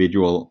the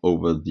individual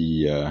over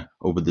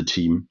the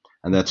team,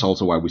 and that's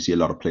also why we see a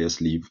lot of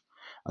players leave.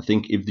 I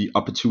think if the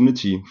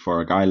opportunity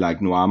for a guy like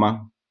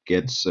Nuama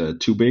gets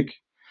too big,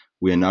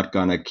 we are not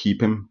gonna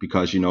keep him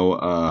because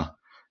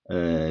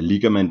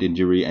ligament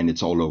injury and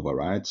it's all over,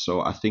 right?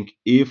 So I think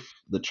if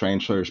the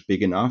transfer is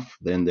big enough,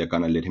 then they're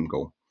gonna let him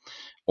go,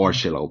 or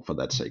shell out for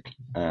that sake.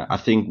 I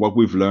think what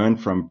we've learned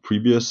from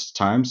previous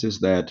times is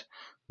that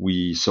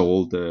we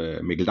sold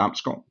Mikkel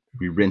Damsgaard.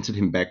 We rented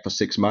him back for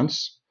 6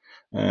 months,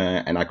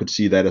 and I could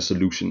see that as a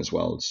solution as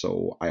well.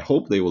 So I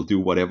hope they will do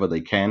whatever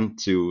they can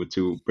to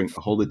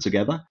hold it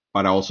together.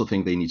 But I also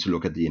think they need to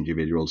look at the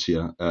individuals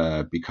here,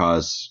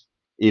 because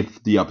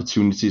if the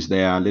opportunity is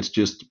there, let's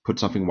just put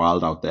something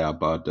wild out there.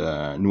 But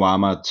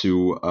Nuama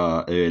to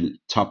a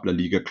top La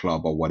Liga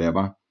club or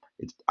whatever,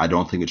 I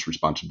don't think it's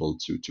responsible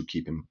to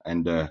keep him.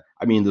 And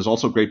I mean, there's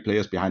also great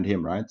players behind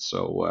him, right?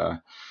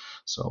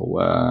 So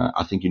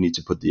I think you need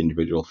to put the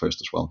individual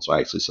first as well. So I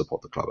actually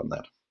support the club on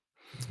that.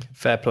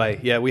 Fair play.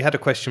 Yeah, we had a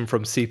question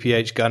from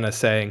CPH Gunner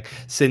saying,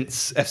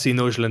 since FC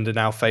Nordsjælland are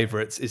now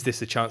favourites, is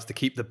this a chance to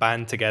keep the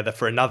band together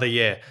for another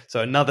year?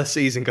 So another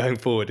season going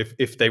forward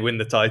if they win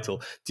the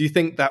title. Do you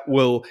think that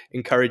will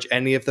encourage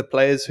any of the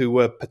players who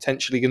were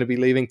potentially going to be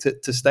leaving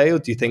to stay? Or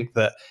do you think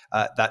that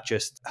that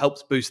just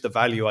helps boost the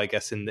value, I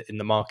guess, in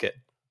the market?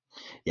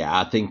 Yeah,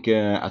 I think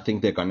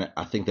they're gonna.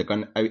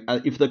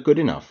 If they're good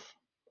enough,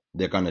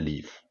 they're gonna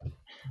leave.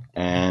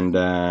 And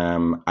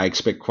I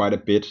expect quite a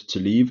bit to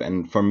leave.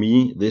 And for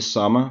me, this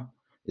summer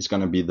is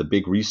going to be the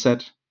big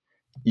reset.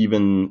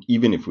 Even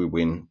if we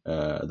win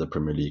the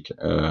Premier League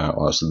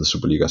or the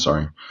Superliga,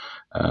 sorry.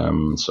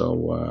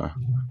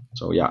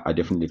 So yeah, I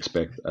definitely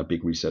expect a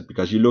big reset,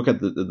 because you look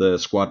at the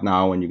squad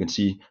now and you can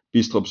see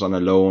Bistrup's on a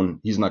loan.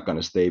 He's not going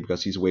to stay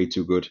because he's way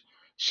too good.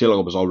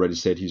 Schillerup has already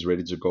said he's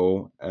ready to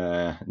go.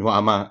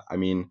 Nuama, I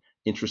mean,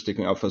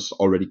 interesting offers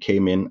already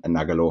came in, and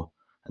Nagalo.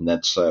 And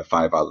that's 5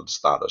 out of the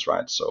starters,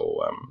 right?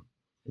 So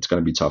it's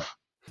going to be tough.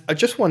 I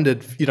just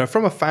wondered,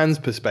 from a fan's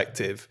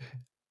perspective,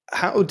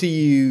 how do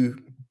you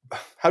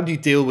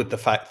deal with the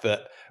fact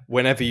that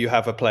whenever you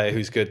have a player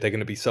who's good, they're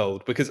going to be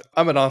sold? Because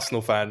I'm an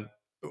Arsenal fan.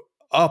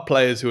 Our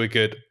players who are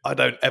good, I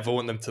don't ever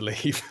want them to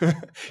leave.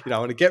 I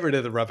want to get rid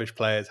of the rubbish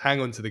players, hang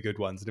on to the good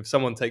ones. And if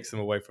someone takes them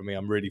away from me,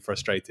 I'm really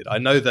frustrated. I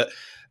know that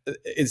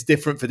it's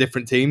different for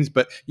different teams,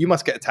 but you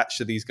must get attached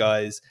to these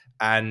guys,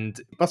 and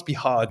it must be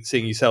hard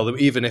seeing you sell them,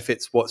 even if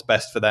it's what's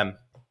best for them.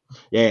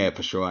 Yeah,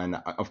 for sure. And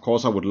of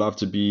course, I would love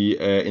to be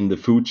in the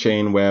food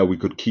chain where we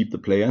could keep the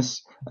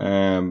players.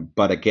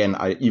 But again,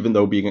 even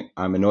though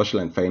I'm a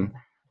Nordsjælland fan,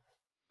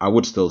 I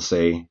would still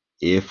say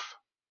if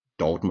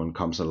Dortmund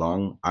comes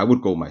along, I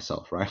would go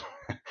myself, right?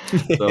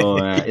 So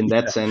in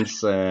that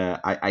sense,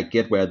 I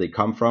get where they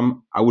come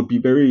from. I would be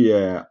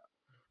very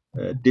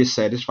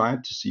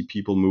dissatisfied to see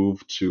people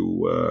move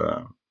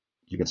to,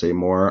 you can say,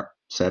 more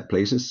sad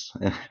places.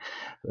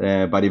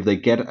 But if they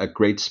get a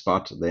great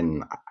spot,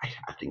 then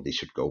I think they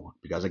should go.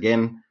 Because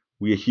again,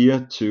 we are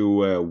here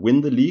to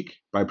win the league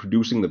by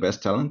producing the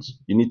best talent.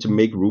 You need to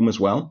make room as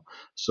well.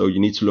 So you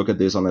need to look at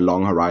this on a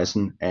long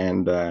horizon.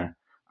 And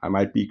I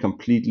might be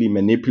completely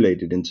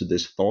manipulated into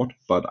this thought,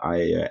 but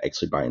I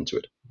actually buy into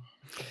it.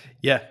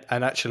 Yeah,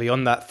 and actually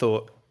on that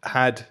thought,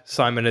 had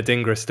Simon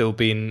Adingra still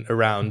been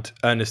around,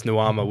 Ernest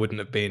Nuama wouldn't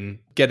have been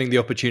getting the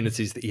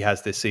opportunities that he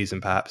has this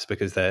season, perhaps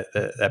because they're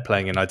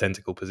playing in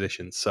identical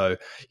positions. So,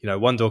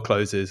 one door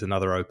closes,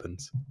 another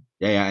opens.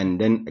 Yeah,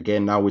 and then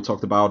again, now we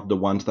talked about the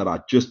ones that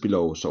are just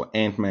below. So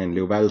Ant-Man,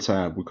 Leo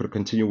Valta, we could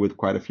continue with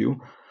quite a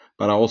few.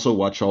 But I also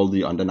watch all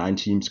the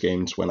under-19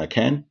 games when I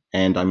can.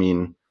 And I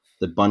mean,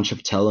 the bunch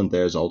of talent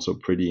there is also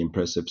pretty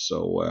impressive.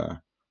 So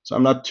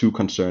I'm not too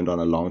concerned on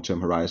a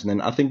long-term horizon.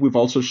 And I think we've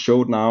also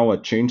showed now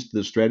a change to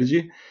the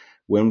strategy.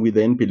 When we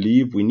then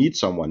believe we need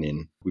someone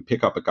in, we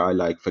pick up a guy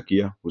like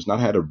Fagir, who's not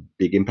had a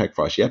big impact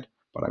for us yet.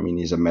 But I mean,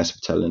 he's a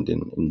massive talent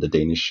in the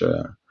Danish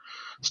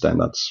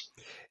standards.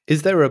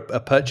 Is there a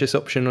purchase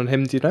option on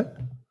him, do you know?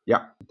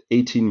 Yeah,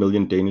 18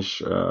 million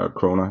Danish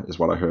kroner is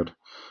what I heard.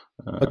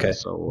 Okay.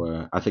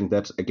 So I think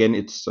that, again,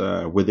 it's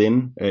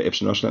within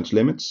FC Nordsjælland's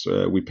limits.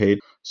 We paid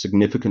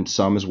significant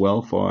sum as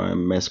well for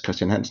Mads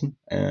Christian Hansen.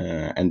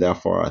 And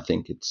therefore, I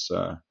think it's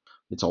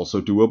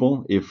also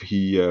doable if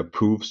he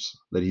proves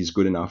that he's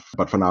good enough.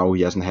 But for now,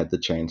 he hasn't had the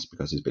chance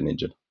because he's been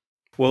injured.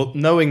 Well,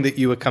 knowing that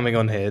you were coming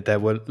on here, there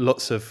were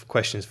lots of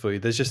questions for you.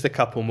 There's just a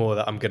couple more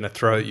that I'm going to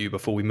throw at you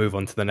before we move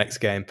on to the next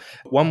game.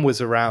 One was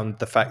around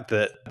the fact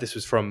that this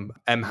was from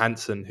M.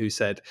 Hansen, who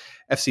said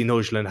FC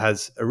Nordsjælland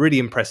has a really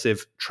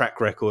impressive track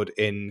record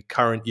in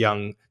current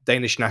young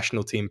Danish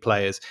national team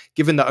players.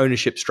 Given the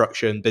ownership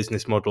structure and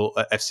business model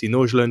at FC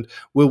Nordsjælland,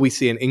 will we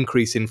see an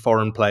increase in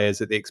foreign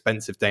players at the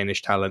expense of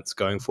Danish talents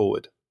going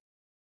forward?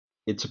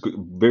 It's a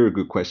very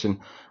good question.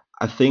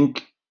 I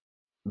think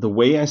the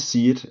way I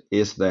see it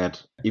is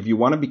that if you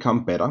want to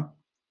become better,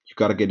 you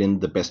got to get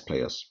in the best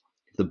players.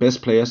 If the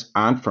best players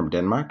aren't from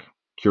Denmark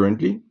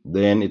currently,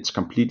 then it's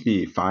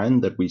completely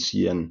fine that we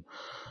see an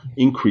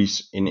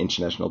increase in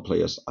international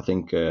players. I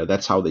think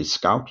that's how they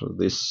scout.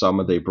 This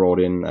summer they brought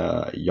in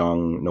a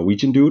young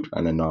Norwegian dude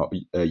and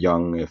a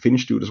young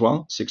Finnish dude as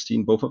well,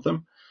 16, both of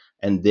them.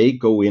 And they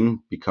go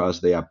in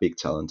because they are big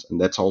talents. And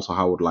that's also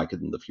how I would like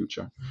it in the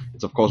future.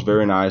 It's, of course,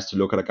 very nice to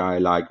look at a guy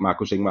like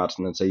Marcus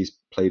Ingvartsen and say he's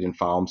played in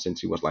Farm since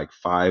he was like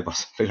 5 or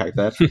something like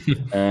that.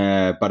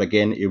 But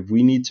again, if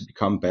we need to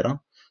become better,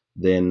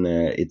 then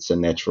it's a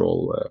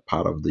natural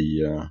part of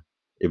the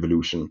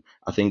evolution,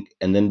 I think.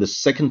 And then the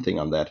second thing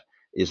on that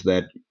is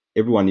that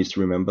everyone needs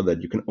to remember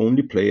that you can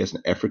only play as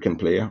an African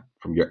player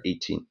from your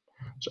 18.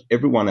 So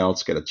everyone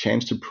else get a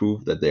chance to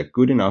prove that they're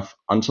good enough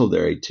until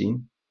they're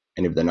 18.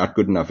 And if they're not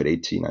good enough at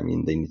 18, I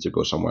mean, they need to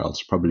go somewhere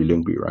else, probably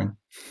Lyngby, right?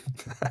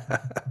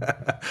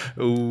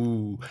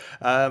 Ooh.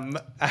 And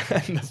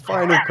the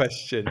final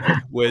question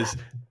was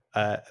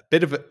a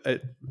bit of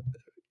the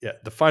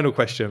final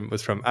question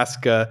was from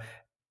Asker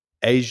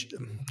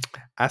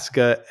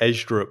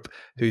Ejdrup,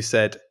 who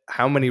said,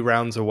 how many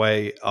rounds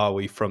away are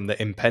we from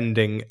the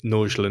impending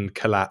Nordsjælland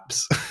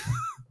collapse?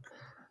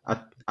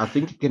 I I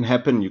think it can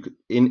happen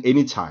in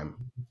any time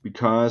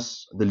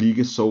because the league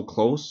is so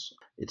close.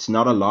 It's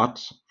not a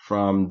lot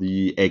from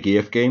the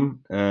AGF game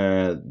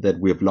that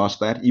we have lost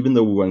that. Even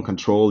though we were in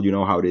control, you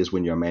know how it is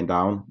when you're a man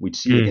down. We'd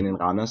see it again in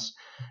Randers.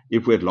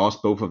 If we had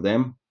lost both of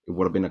them, it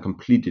would have been a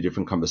completely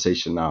different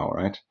conversation now,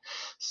 right?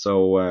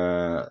 So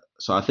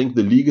I think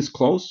the league is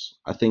close.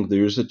 I think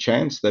there is a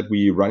chance that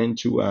we run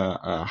into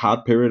a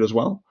hard period as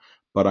well.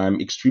 But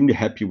I'm extremely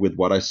happy with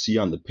what I see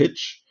on the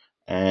pitch.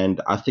 And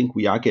I think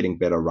we are getting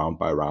better round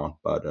by round.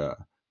 But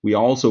we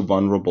are also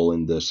vulnerable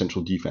in the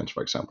central defense,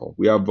 for example.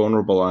 We are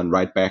vulnerable on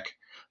right back.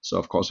 So,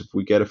 of course, if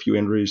we get a few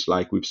injuries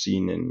like we've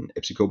seen in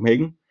FC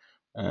Copenhagen,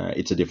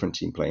 it's a different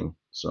team playing.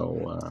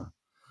 So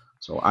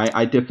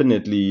I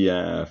definitely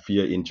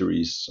fear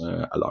injuries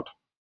a lot.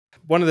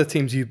 One of the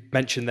teams you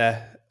mentioned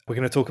there, we're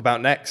going to talk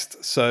about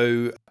next.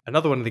 So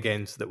another one of the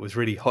games that was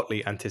really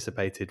hotly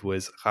anticipated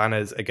was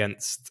Randers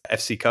against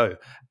FC Co.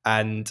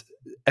 And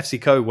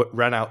FC Co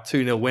ran out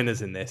 2-0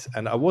 winners in this.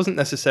 And I wasn't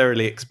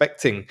necessarily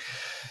expecting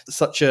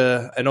such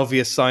an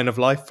obvious sign of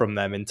life from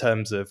them in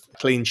terms of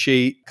clean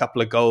sheet,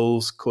 couple of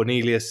goals,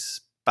 Cornelius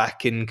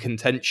back in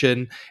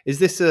contention. Is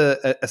this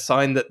a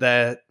sign that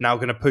they're now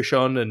going to push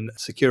on and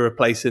secure a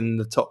place in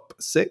the top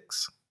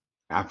 6?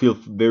 I feel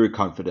very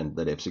confident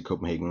that FC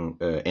Copenhagen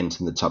ends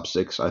in the top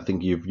 6. I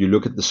think if you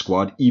look at the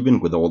squad,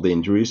 even with all the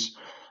injuries,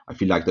 I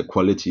feel like the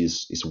quality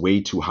is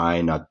way too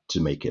high not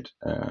to make it.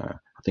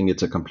 I think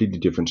it's a completely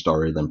different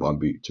story than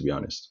Brøndby, to be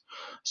honest.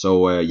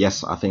 So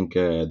yes, I think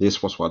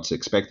this was what's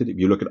expected. If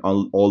you look at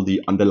all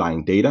the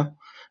underlying data,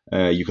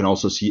 you can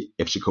also see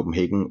FC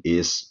Copenhagen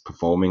is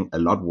performing a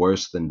lot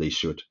worse than they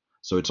should.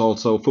 So it's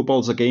also,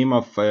 football's a game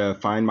of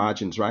fine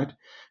margins, right?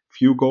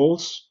 Few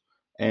goals.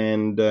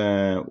 And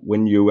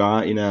when you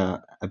are in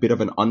a bit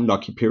of an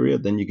unlucky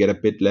period, then you get a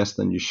bit less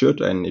than you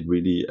should, and it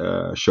really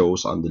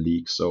shows on the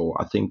league. So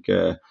I think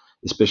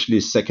especially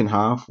second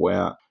half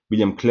where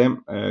William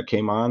Clem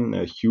came on,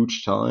 a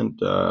huge talent,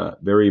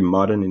 very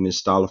modern in his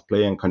style of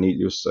play, and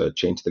Cornelius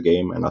changed the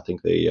game, and I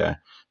think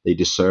they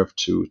deserve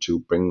to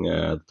bring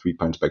 3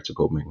 points back to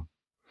Copenhagen.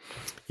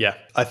 Yeah,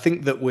 I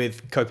think that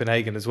with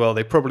Copenhagen as well,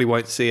 they probably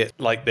won't see it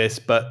like this,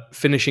 but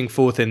finishing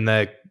 4th in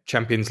their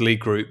Champions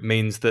League group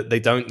means that they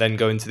don't then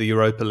go into the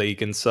Europa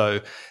League. And so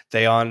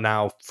they are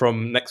now,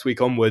 from next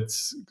week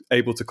onwards,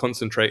 able to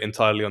concentrate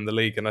entirely on the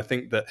league. And I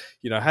think that,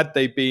 had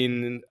they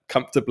been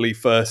comfortably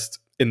first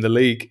in the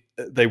league,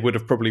 they would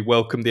have probably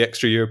welcomed the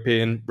extra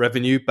European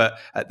revenue. But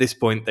at this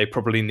point, they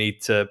probably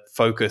need to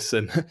focus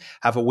and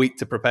have a week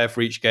to prepare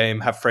for each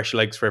game, have fresh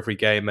legs for every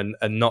game,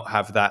 and not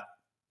have that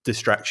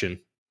distraction.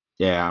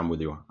 Yeah, I'm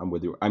with you.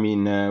 I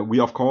mean, we,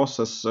 of course,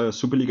 as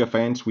Superliga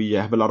fans, we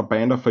have a lot of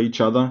banter for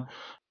each other.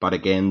 But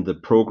again, the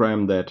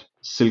program that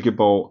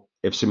Silkeborg,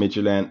 FC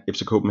Midtjylland,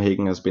 FC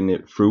Copenhagen has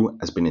been through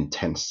has been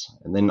intense.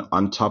 And then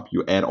on top,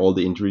 you add all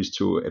the injuries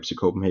to FC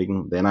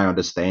Copenhagen. Then I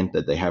understand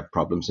that they have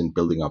problems in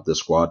building up the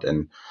squad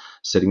and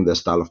setting their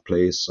style of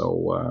play.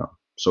 So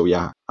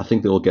yeah, I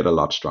think they'll get a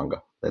lot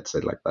stronger. Let's say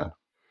it like that.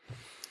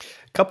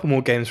 Couple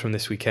more games from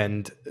this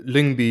weekend.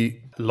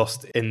 Lyngby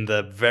lost in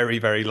the very,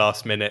 very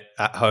last minute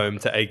at home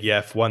to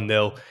AGF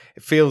 1-0.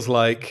 It feels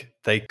like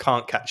they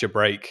can't catch a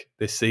break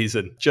this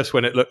season. Just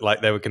when it looked like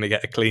they were going to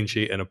get a clean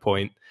sheet and a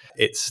point,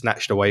 it's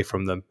snatched away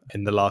from them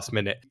in the last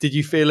minute. Did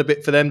you feel a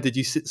bit for them? Did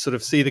you sort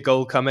of see the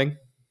goal coming?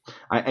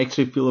 I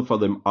actually feel it for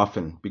them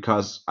often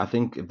because I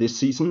think this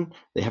season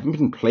they haven't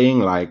been playing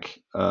like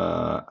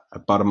a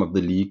bottom of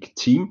the league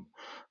team.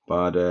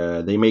 But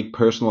they make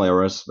personal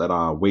errors that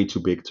are way too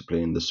big to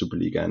play in the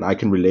Superliga. And I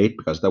can relate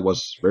because that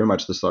was very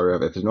much the story of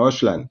FC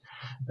Nordsjælland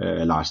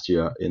last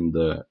year in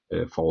the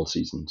fall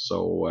season.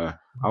 So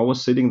I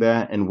was sitting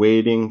there and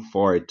waiting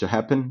for it to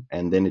happen.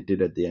 And then it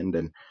did at the end.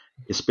 And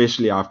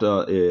especially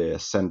after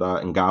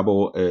Sander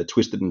Ngabo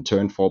twisted and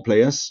turned 4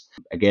 players.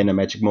 Again, a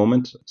magic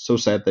moment. So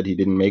sad that he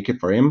didn't make it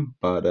for him.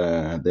 But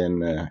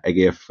then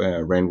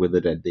AGF ran with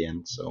it at the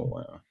end.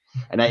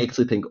 And I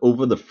actually think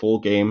over the full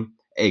game,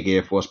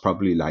 AGF was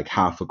probably like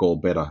half a goal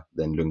better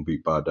than Lyngby,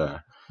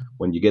 but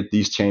when you get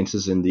these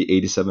chances in the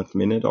 87th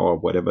minute or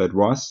whatever it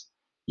was,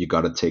 you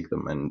got to take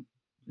them. And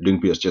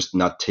Lyngby has just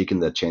not taken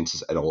their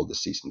chances at all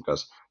this season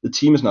because the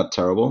team is not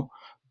terrible,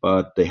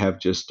 but they have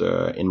just,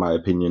 in my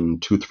opinion,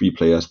 2-3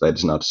 players that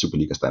is not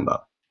Superliga standard.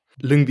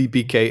 Lyngby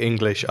BK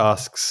English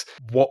asks,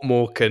 what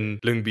more can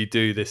Lyngby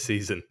do this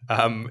season?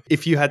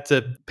 If you had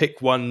to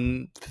pick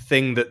one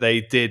thing that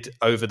they did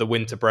over the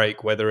winter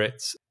break, whether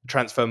it's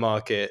transfer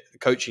market,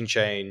 coaching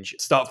change,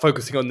 start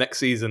focusing on next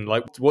season,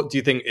 like what do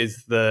you think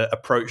is the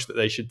approach that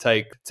they should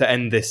take to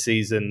end this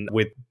season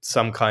with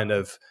some kind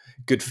of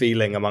good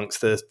feeling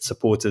amongst the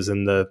supporters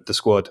and the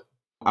squad?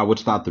 I would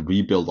start the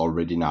rebuild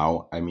already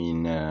now. I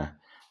mean,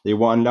 they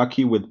were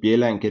unlucky with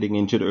Bieland getting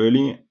injured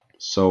early.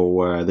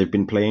 So they've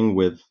been playing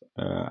with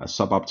a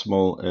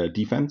suboptimal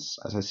defense,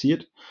 as I see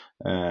it.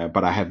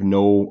 But I have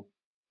no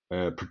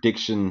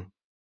prediction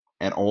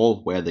at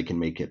all where they can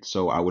make it.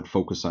 So I would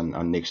focus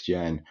on next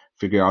year and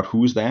figure out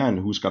who's there and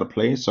who's got to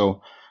play.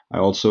 So I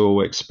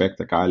also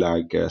expect a guy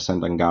like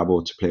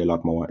Sandangabo to play a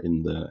lot more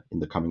in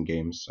the coming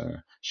games.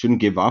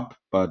 Shouldn't give up,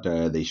 but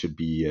they should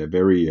be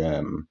very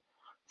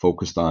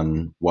focused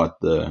on what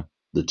the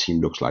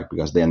team looks like,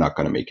 because they're not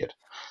going to make it.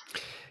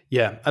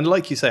 Yeah, and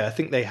like you say, I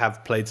think they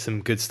have played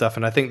some good stuff,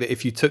 and I think that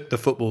if you took the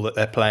football that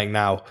they're playing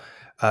now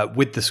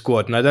with the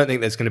squad, and I don't think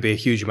there's going to be a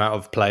huge amount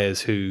of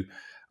players who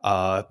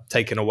are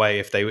taken away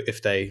if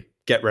they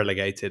get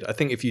relegated. I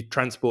think if you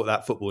transport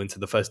that football into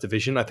the first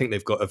division, I think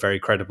they've got a very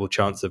credible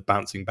chance of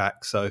bouncing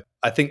back. So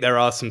I think there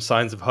are some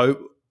signs of hope,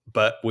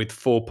 but with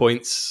 4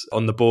 points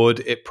on the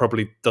board, it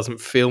probably doesn't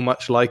feel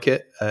much like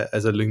it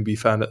as a Lyngby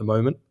fan at the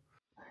moment.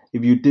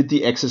 If you did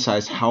the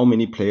exercise, how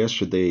many players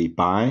should they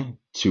buy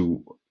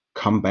to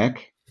come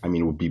back? I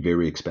mean, it would be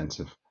very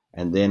expensive.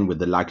 And then with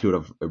the likelihood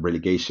of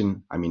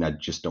relegation, I mean, I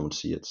just don't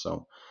see it.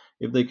 So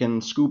if they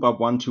can scoop up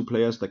 1-2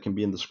 players that can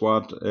be in the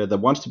squad, that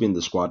wants to be in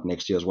the squad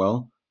next year as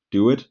well,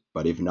 do it.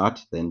 But if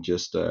not, then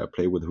just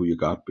play with who you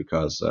got,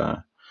 because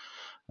they're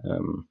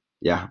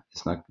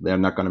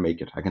not going to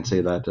make it. I can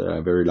say that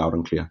very loud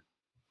and clear.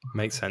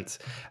 Makes sense.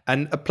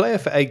 And a player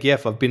for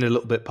AGF I've been a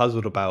little bit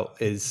puzzled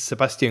about is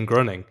Sebastian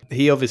Groning.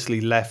 He obviously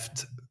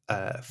left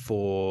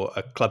for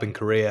a club in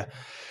Korea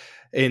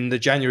in the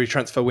January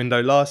transfer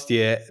window last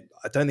year.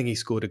 I don't think he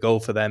scored a goal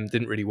for them.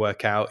 Didn't really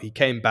work out. He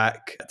came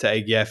back to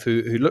AGF,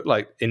 who looked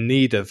like in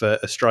need of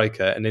a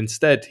striker, and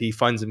instead he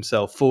finds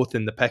himself fourth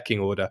in the pecking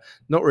order,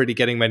 not really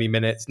getting many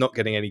minutes, not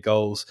getting any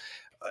goals.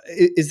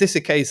 Is this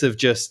a case of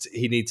just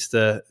he needs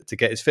to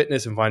get his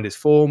fitness and find his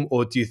form,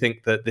 or do you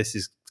think that this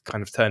is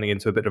kind of turning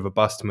into a bit of a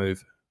bust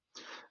move?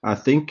 I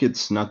think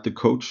it's not the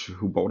coach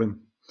who bought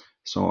him.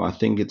 So I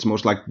think it's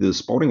most like the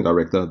sporting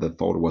director that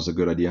thought it was a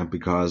good idea,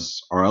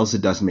 because, or else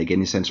it doesn't make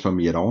any sense for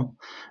me at all.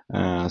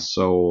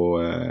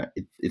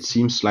 It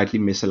seems slightly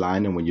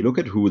misaligned. And when you look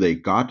at who they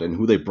got and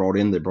who they brought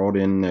in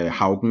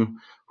Haugen,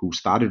 who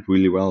started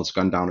really well. It's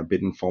gone down a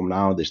bit in form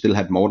now. They still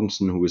had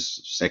Mortensen, who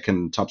was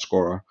second top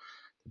scorer.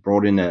 They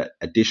brought in an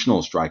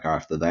additional striker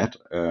after that.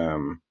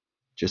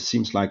 Just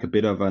seems like a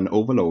bit of an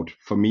overload.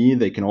 For me,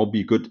 they can all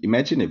be good.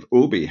 Imagine if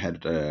Obi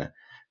had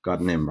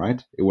gotten him,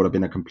 right? It would have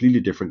been a completely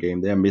different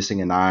game. They're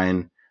missing a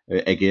 9.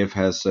 AGF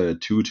has 2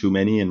 too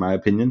many, in my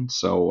opinion.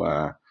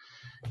 So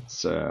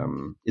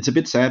it's a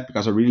bit sad,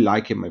 because I really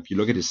like him. If you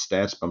look at his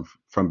stats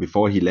from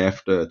before he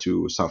left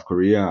to South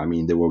Korea, I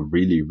mean, they were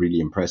really,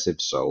 really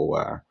impressive. So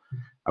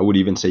I would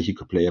even say he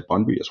could play at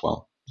Brøndby as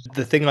well.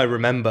 The thing I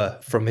remember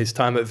from his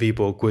time at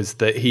Viborg was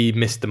that he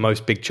missed the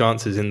most big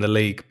chances in the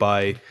league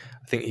by,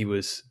 I think he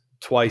was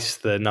twice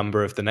the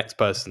number of the next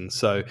person.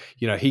 So,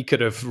 he could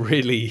have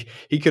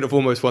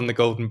almost won the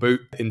Golden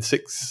Boot in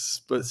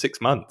 6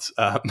 months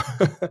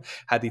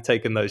had he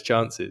taken those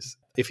chances.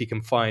 If he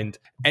can find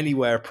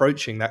anywhere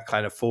approaching that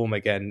kind of form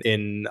again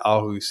in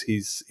Aarhus,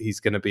 he's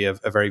going to be a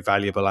very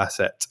valuable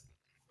asset.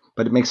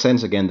 But it makes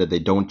sense again that they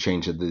don't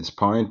change at this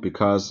point,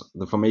 because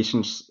the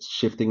formation's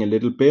shifting a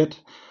little bit.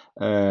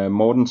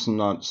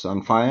 Mortensen's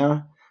on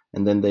fire,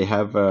 and then they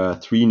have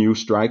 3 new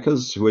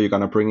strikers. Who are you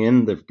going to bring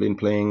in? They've been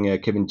playing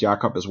Kevin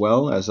Jakob as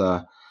well as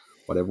a,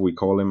 whatever we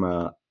call him,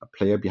 a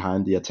player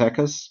behind the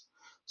attackers.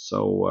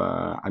 So,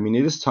 I mean,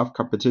 it is tough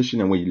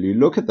competition. And when you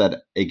look at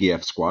that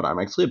AGF squad, I'm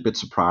actually a bit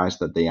surprised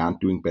that they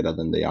aren't doing better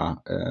than they are,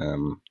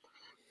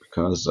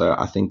 because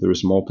I think there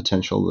is more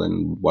potential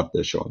than what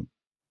they're showing.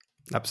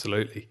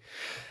 Absolutely.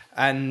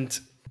 And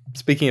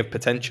speaking of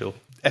potential,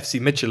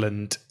 FC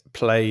Midtjylland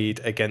played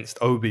against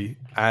Obi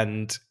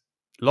and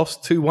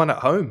lost 2-1 at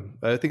home.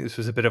 I think this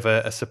was a bit of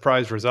a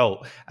surprise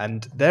result.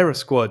 And they're a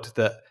squad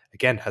that,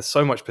 again, has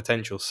so much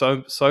potential,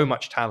 so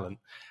much talent.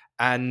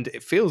 And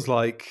it feels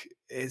like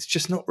it's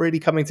just not really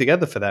coming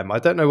together for them. I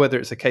don't know whether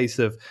it's a case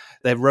of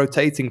they're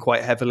rotating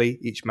quite heavily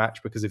each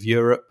match because of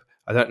Europe.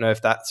 I don't know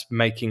if that's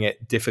making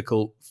it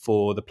difficult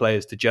for the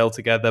players to gel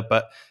together,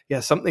 but yeah,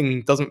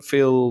 something doesn't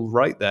feel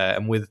right there.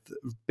 And with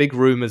big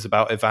rumours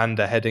about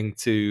Evander heading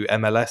to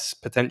MLS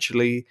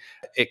potentially,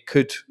 it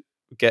could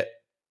get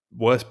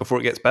worse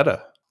before it gets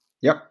better.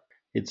 Yep.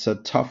 It's a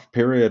tough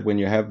period when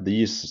you have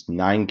these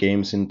 9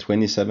 games in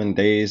 27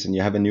 days and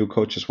you have a new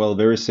coach as well.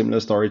 Very similar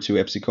story to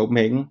FC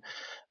Copenhagen.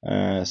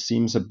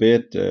 Seems a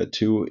bit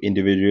too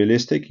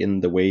individualistic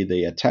in the way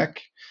they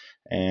attack.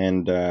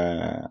 And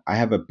I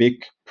have a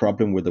big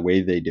problem with the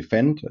way they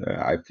defend.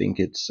 I think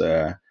it's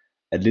a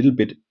little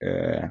bit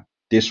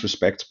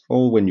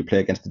disrespectful when you play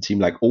against a team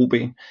like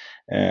OB,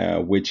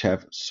 which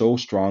have so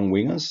strong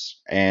wingers,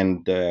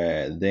 and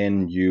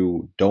then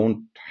you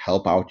don't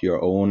help out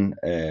your own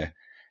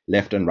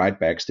left and right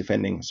backs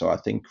defending. So I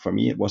think for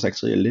me it was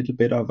actually a little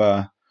bit of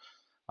a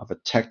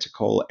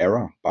tactical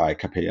error by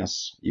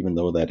Capellas, even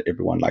though that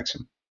everyone likes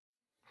him.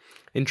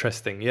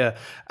 Interesting, yeah.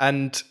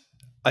 And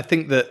I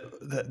think that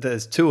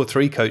there's 2 or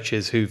 3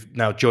 coaches who've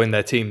now joined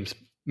their teams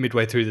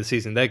midway through the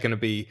season. They're going to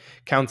be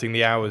counting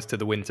the hours to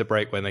the winter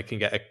break when they can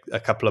get a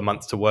couple of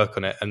months to work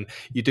on it. And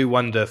you do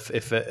wonder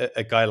if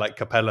a guy like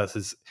Capellas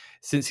has,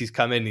 since he's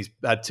come in, he's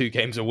had 2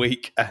 games a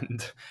week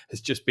and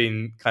has just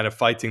been kind of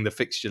fighting the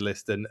fixture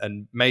list.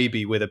 And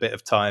maybe with a bit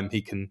of time,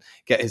 he can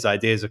get his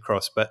ideas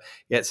across. But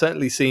yeah, it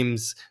certainly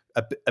seems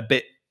a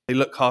bit. They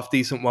look half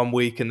decent one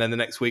week, and then the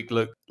next week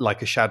look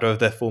like a shadow of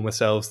their former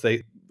selves.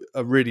 They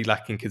are really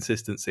lacking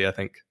consistency, I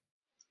think.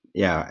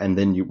 Yeah, and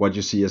then what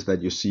you see is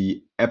that you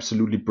see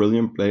absolutely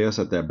brilliant players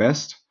at their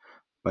best,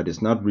 but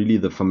it's not really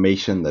the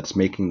formation that's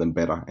making them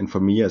better. And for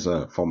me, as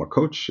a former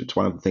coach, it's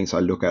one of the things I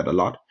look at a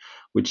lot.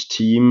 Which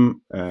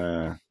team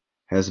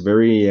has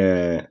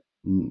very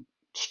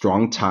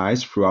strong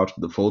ties throughout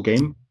the full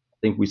game? I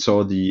think we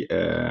saw the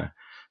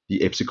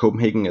FC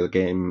Copenhagen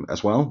game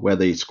as well, where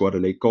they scored a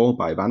late goal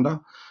by Vander,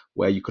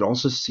 where you could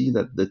also see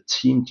that the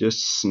team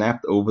just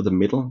snapped over the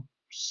middle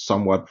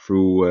somewhat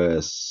through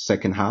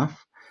second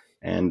half.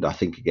 And I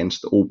think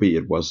against OB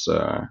it was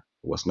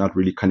not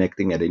really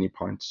connecting at any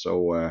point.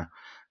 So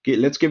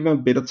let's give them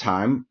a bit of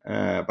time.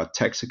 But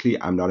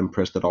tactically, I'm not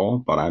impressed at all.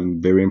 But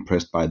I'm very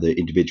impressed by the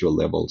individual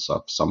levels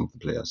of some of the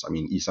players. I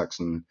mean,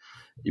 Isaksen,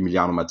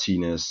 Emiliano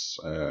Martinez,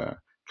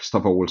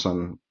 Christopher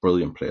Olsen,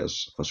 brilliant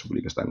players for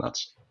Superliga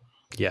standards.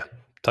 Yeah,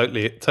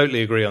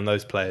 totally agree on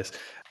those players.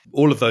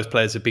 All of those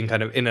players have been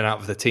kind of in and out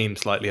of the team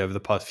slightly over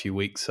the past few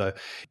weeks. So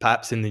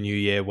perhaps in the new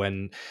year,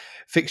 when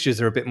fixtures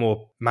are a bit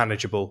more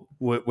manageable,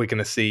 we're going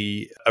to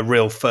see a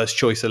real first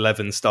choice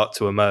 11 start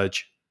to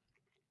emerge.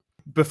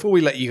 Before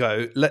we let you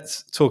go,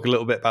 let's talk a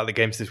little bit about the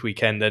games this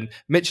weekend. And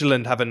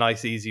Midtjylland have a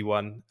nice, easy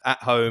one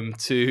at home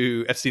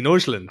to FC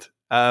Nordsjælland.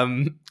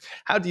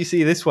 How do you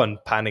see this one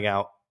panning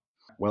out?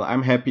 Well,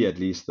 I'm happy at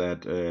least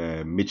that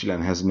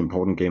Midtjylland has an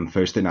important game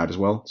Thursday night as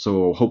well.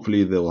 So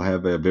hopefully they'll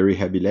have very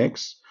heavy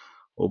legs.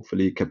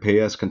 Hopefully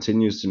Capellas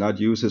continues to not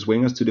use his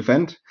wingers to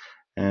defend,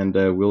 and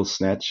will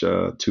snatch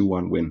a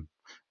 2-1 win.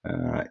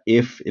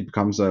 If it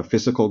becomes a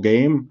physical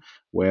game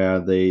where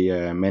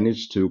they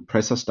manage to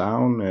press us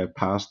down,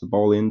 pass the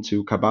ball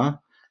into Kaba,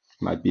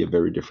 it might be a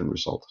very different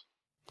result.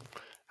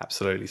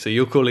 Absolutely. So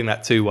you're calling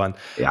that 2-1.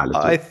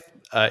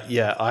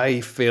 Yeah,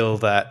 I feel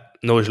that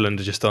Nordsjælland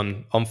are just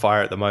on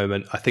fire at the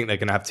moment. I think they're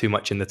going to have too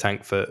much in the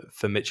tank for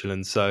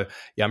Midtjylland. So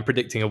yeah, I'm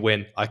predicting a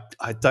win.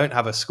 I don't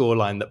have a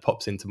scoreline that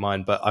pops into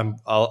mind, but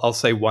I'll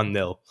say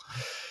 1-0.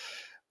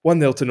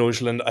 1-0 to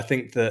Nordsjælland. I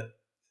think that,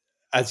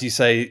 as you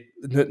say,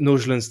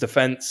 Nordsjælland's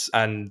defence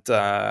and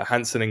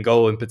Hansen in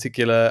goal in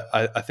particular,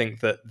 I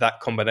think that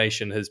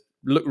combination has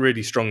looked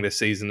really strong this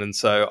season, and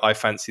so I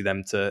fancy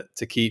them to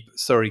keep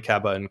Sorry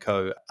Kaba and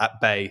co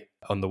at bay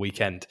on the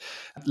weekend.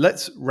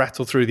 Let's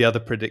rattle through the other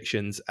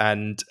predictions,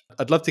 and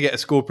I'd love to get a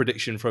score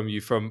prediction from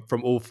you from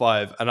all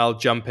five, and I'll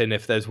jump in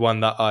if there's one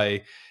that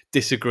I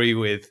disagree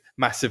with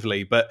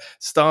massively. But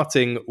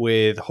starting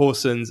with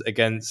Horsens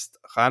against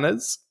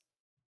Randers.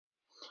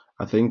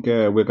 I think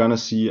we're going to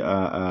see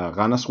a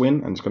Randers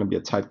win, and it's going to be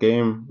a tight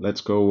game.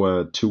 Let's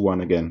go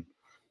 2-1 again.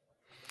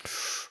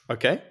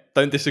 Okay,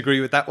 don't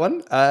disagree with that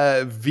one.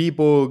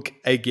 Viborg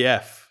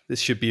AGF. This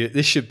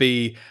should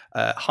be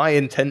a high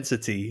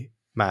intensity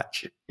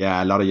match.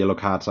 Yeah, a lot of yellow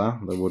cards, huh?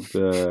 That would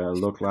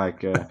look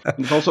like.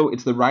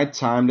 It's the right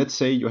time. Let's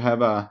say you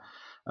have a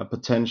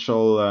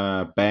potential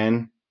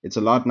ban. It's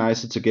a lot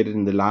nicer to get it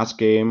in the last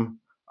game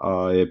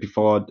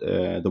before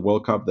the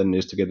World Cup than it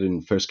is to get it in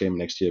the first game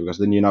next year, because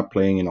then you're not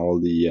playing in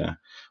all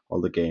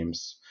the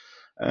games.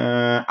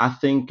 I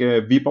think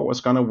Viborg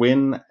is gonna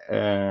win.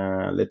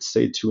 Let's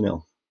say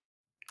 2-0.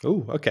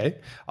 Oh,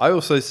 okay. I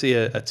also see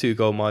a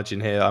 2-goal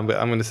margin here. I'm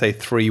going to say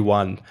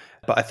 3-1,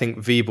 but I think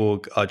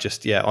Viborg are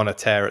just on a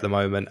tear at the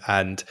moment,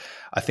 and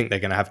I think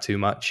they're going to have too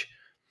much.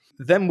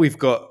 Then we've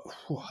got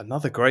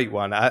another great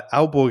one,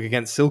 Aalborg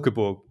against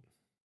Silkeborg.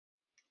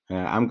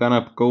 I'm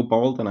gonna go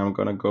bold, and I'm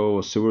gonna go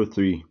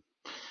 0-3.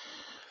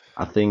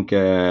 I think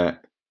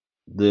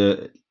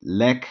the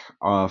lack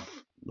of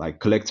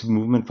collective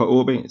movement for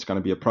OB, it's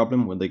gonna be a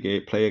problem when they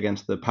play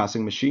against the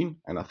passing machine,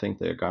 and I think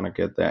they're gonna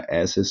get their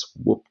asses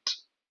whooped.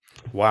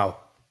 Wow.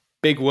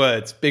 Big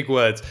words.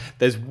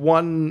 There's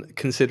one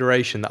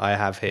consideration that I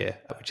have here,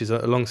 which is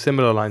along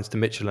similar lines to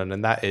Midtjylland,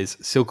 and that is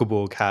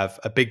Silkeborg have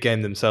a big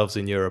game themselves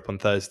in Europe on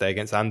Thursday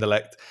against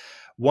Anderlecht,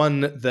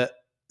 one that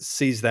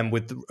sees them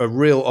with a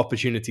real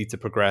opportunity to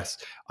progress.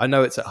 I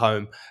know it's at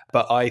home,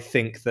 but I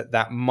think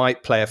that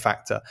might play a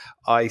factor.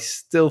 I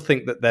still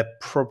think that they're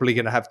probably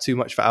going to have too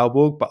much for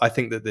Aalborg, but I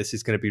think that this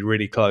is going to be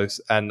really close,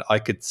 and I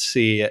could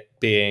see it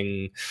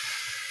being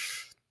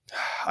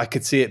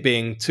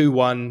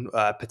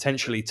 2-1,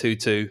 potentially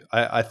 2-2.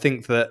 I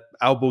think that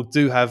Aalborg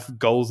do have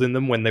goals in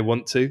them when they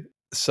want to,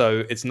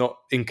 so it's not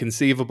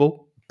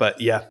inconceivable.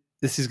 But yeah,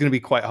 this is going to be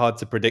quite hard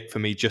to predict for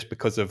me just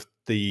because of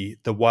the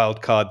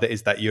wild card that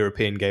is that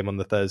European game on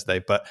the Thursday.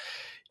 But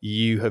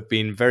you have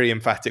been very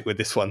emphatic with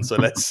this one, so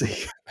let's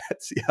see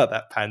how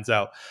that pans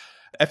out.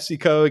 FC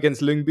Co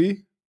against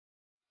Lyngby.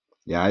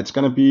 Yeah, it's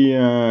going to be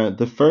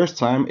the first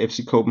time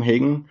FC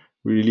Copenhagen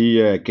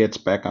really gets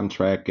back on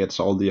track, gets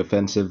all the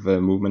offensive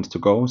movements to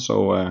go.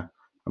 So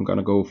I'm going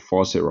to go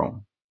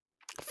 4-0.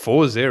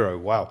 4-0,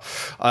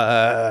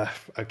 wow.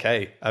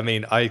 Okay, I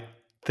mean, I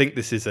think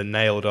this is a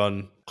nailed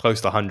on, close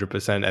to 100%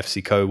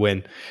 FC Co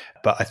win,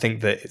 but I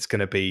think that it's going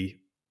to be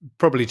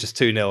probably just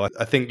 2-0.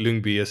 I think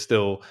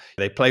Lyngby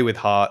they play with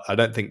heart. I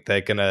don't think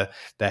their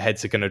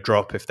heads are going to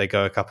drop if they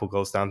go a couple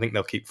goals down. I think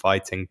they'll keep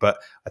fighting, but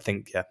I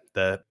think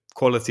the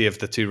quality of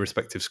the two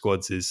respective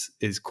squads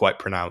is quite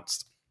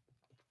pronounced.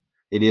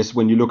 It is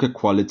when you look at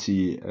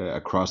quality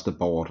across the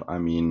board. I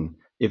mean,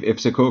 if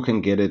FCK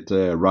can get it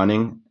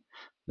running,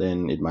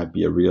 then it might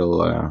be a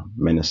real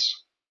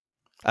menace.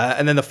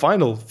 And then the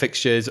final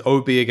fixture is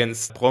OB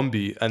against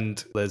Brøndby,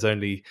 and there's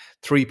only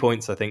 3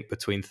 points, I think,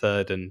 between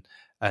third and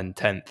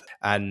 10th.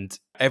 And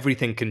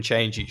everything can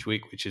change each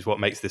week, which is what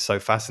makes this so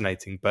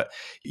fascinating. But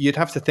you'd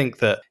have to think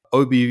that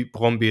OB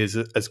Brøndby is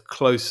as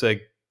close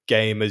a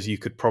game as you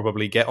could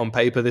probably get on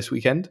paper this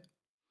weekend.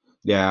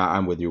 Yeah,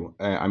 I'm with you.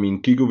 I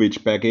mean,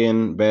 Gigovic back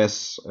in,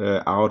 Ves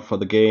out for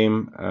the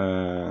game.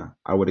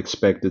 I would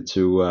expect it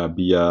to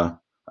be a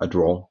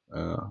draw,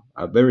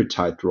 a very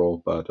tight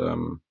draw. But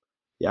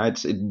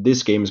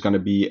this game is going to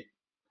be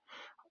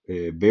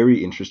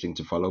very interesting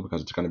to follow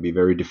because it's going to be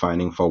very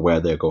defining for where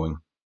they're going.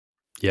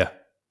 Yeah,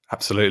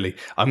 absolutely.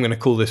 I'm going to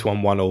call this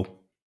one 1-1.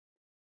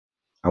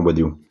 I'm with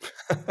you.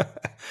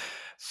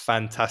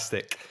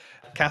 Fantastic.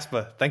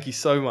 Casper, thank you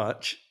so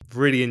much.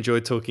 Really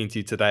enjoyed talking to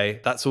you today.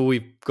 That's all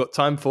we've got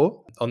time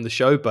for on the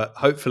show, but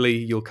hopefully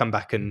you'll come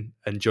back and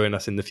join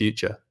us in the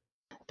future.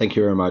 Thank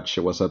you very much.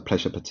 It was a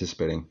pleasure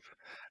participating.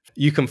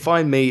 You can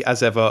find me,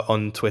 as ever,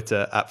 on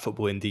Twitter at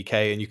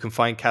FootballInDK, and you can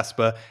find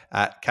Casper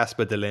at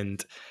Casper de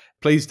Linde.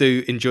 Please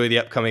do enjoy the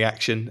upcoming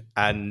action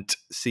and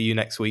see you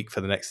next week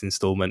for the next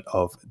installment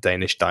of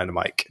Danish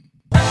Dynamite.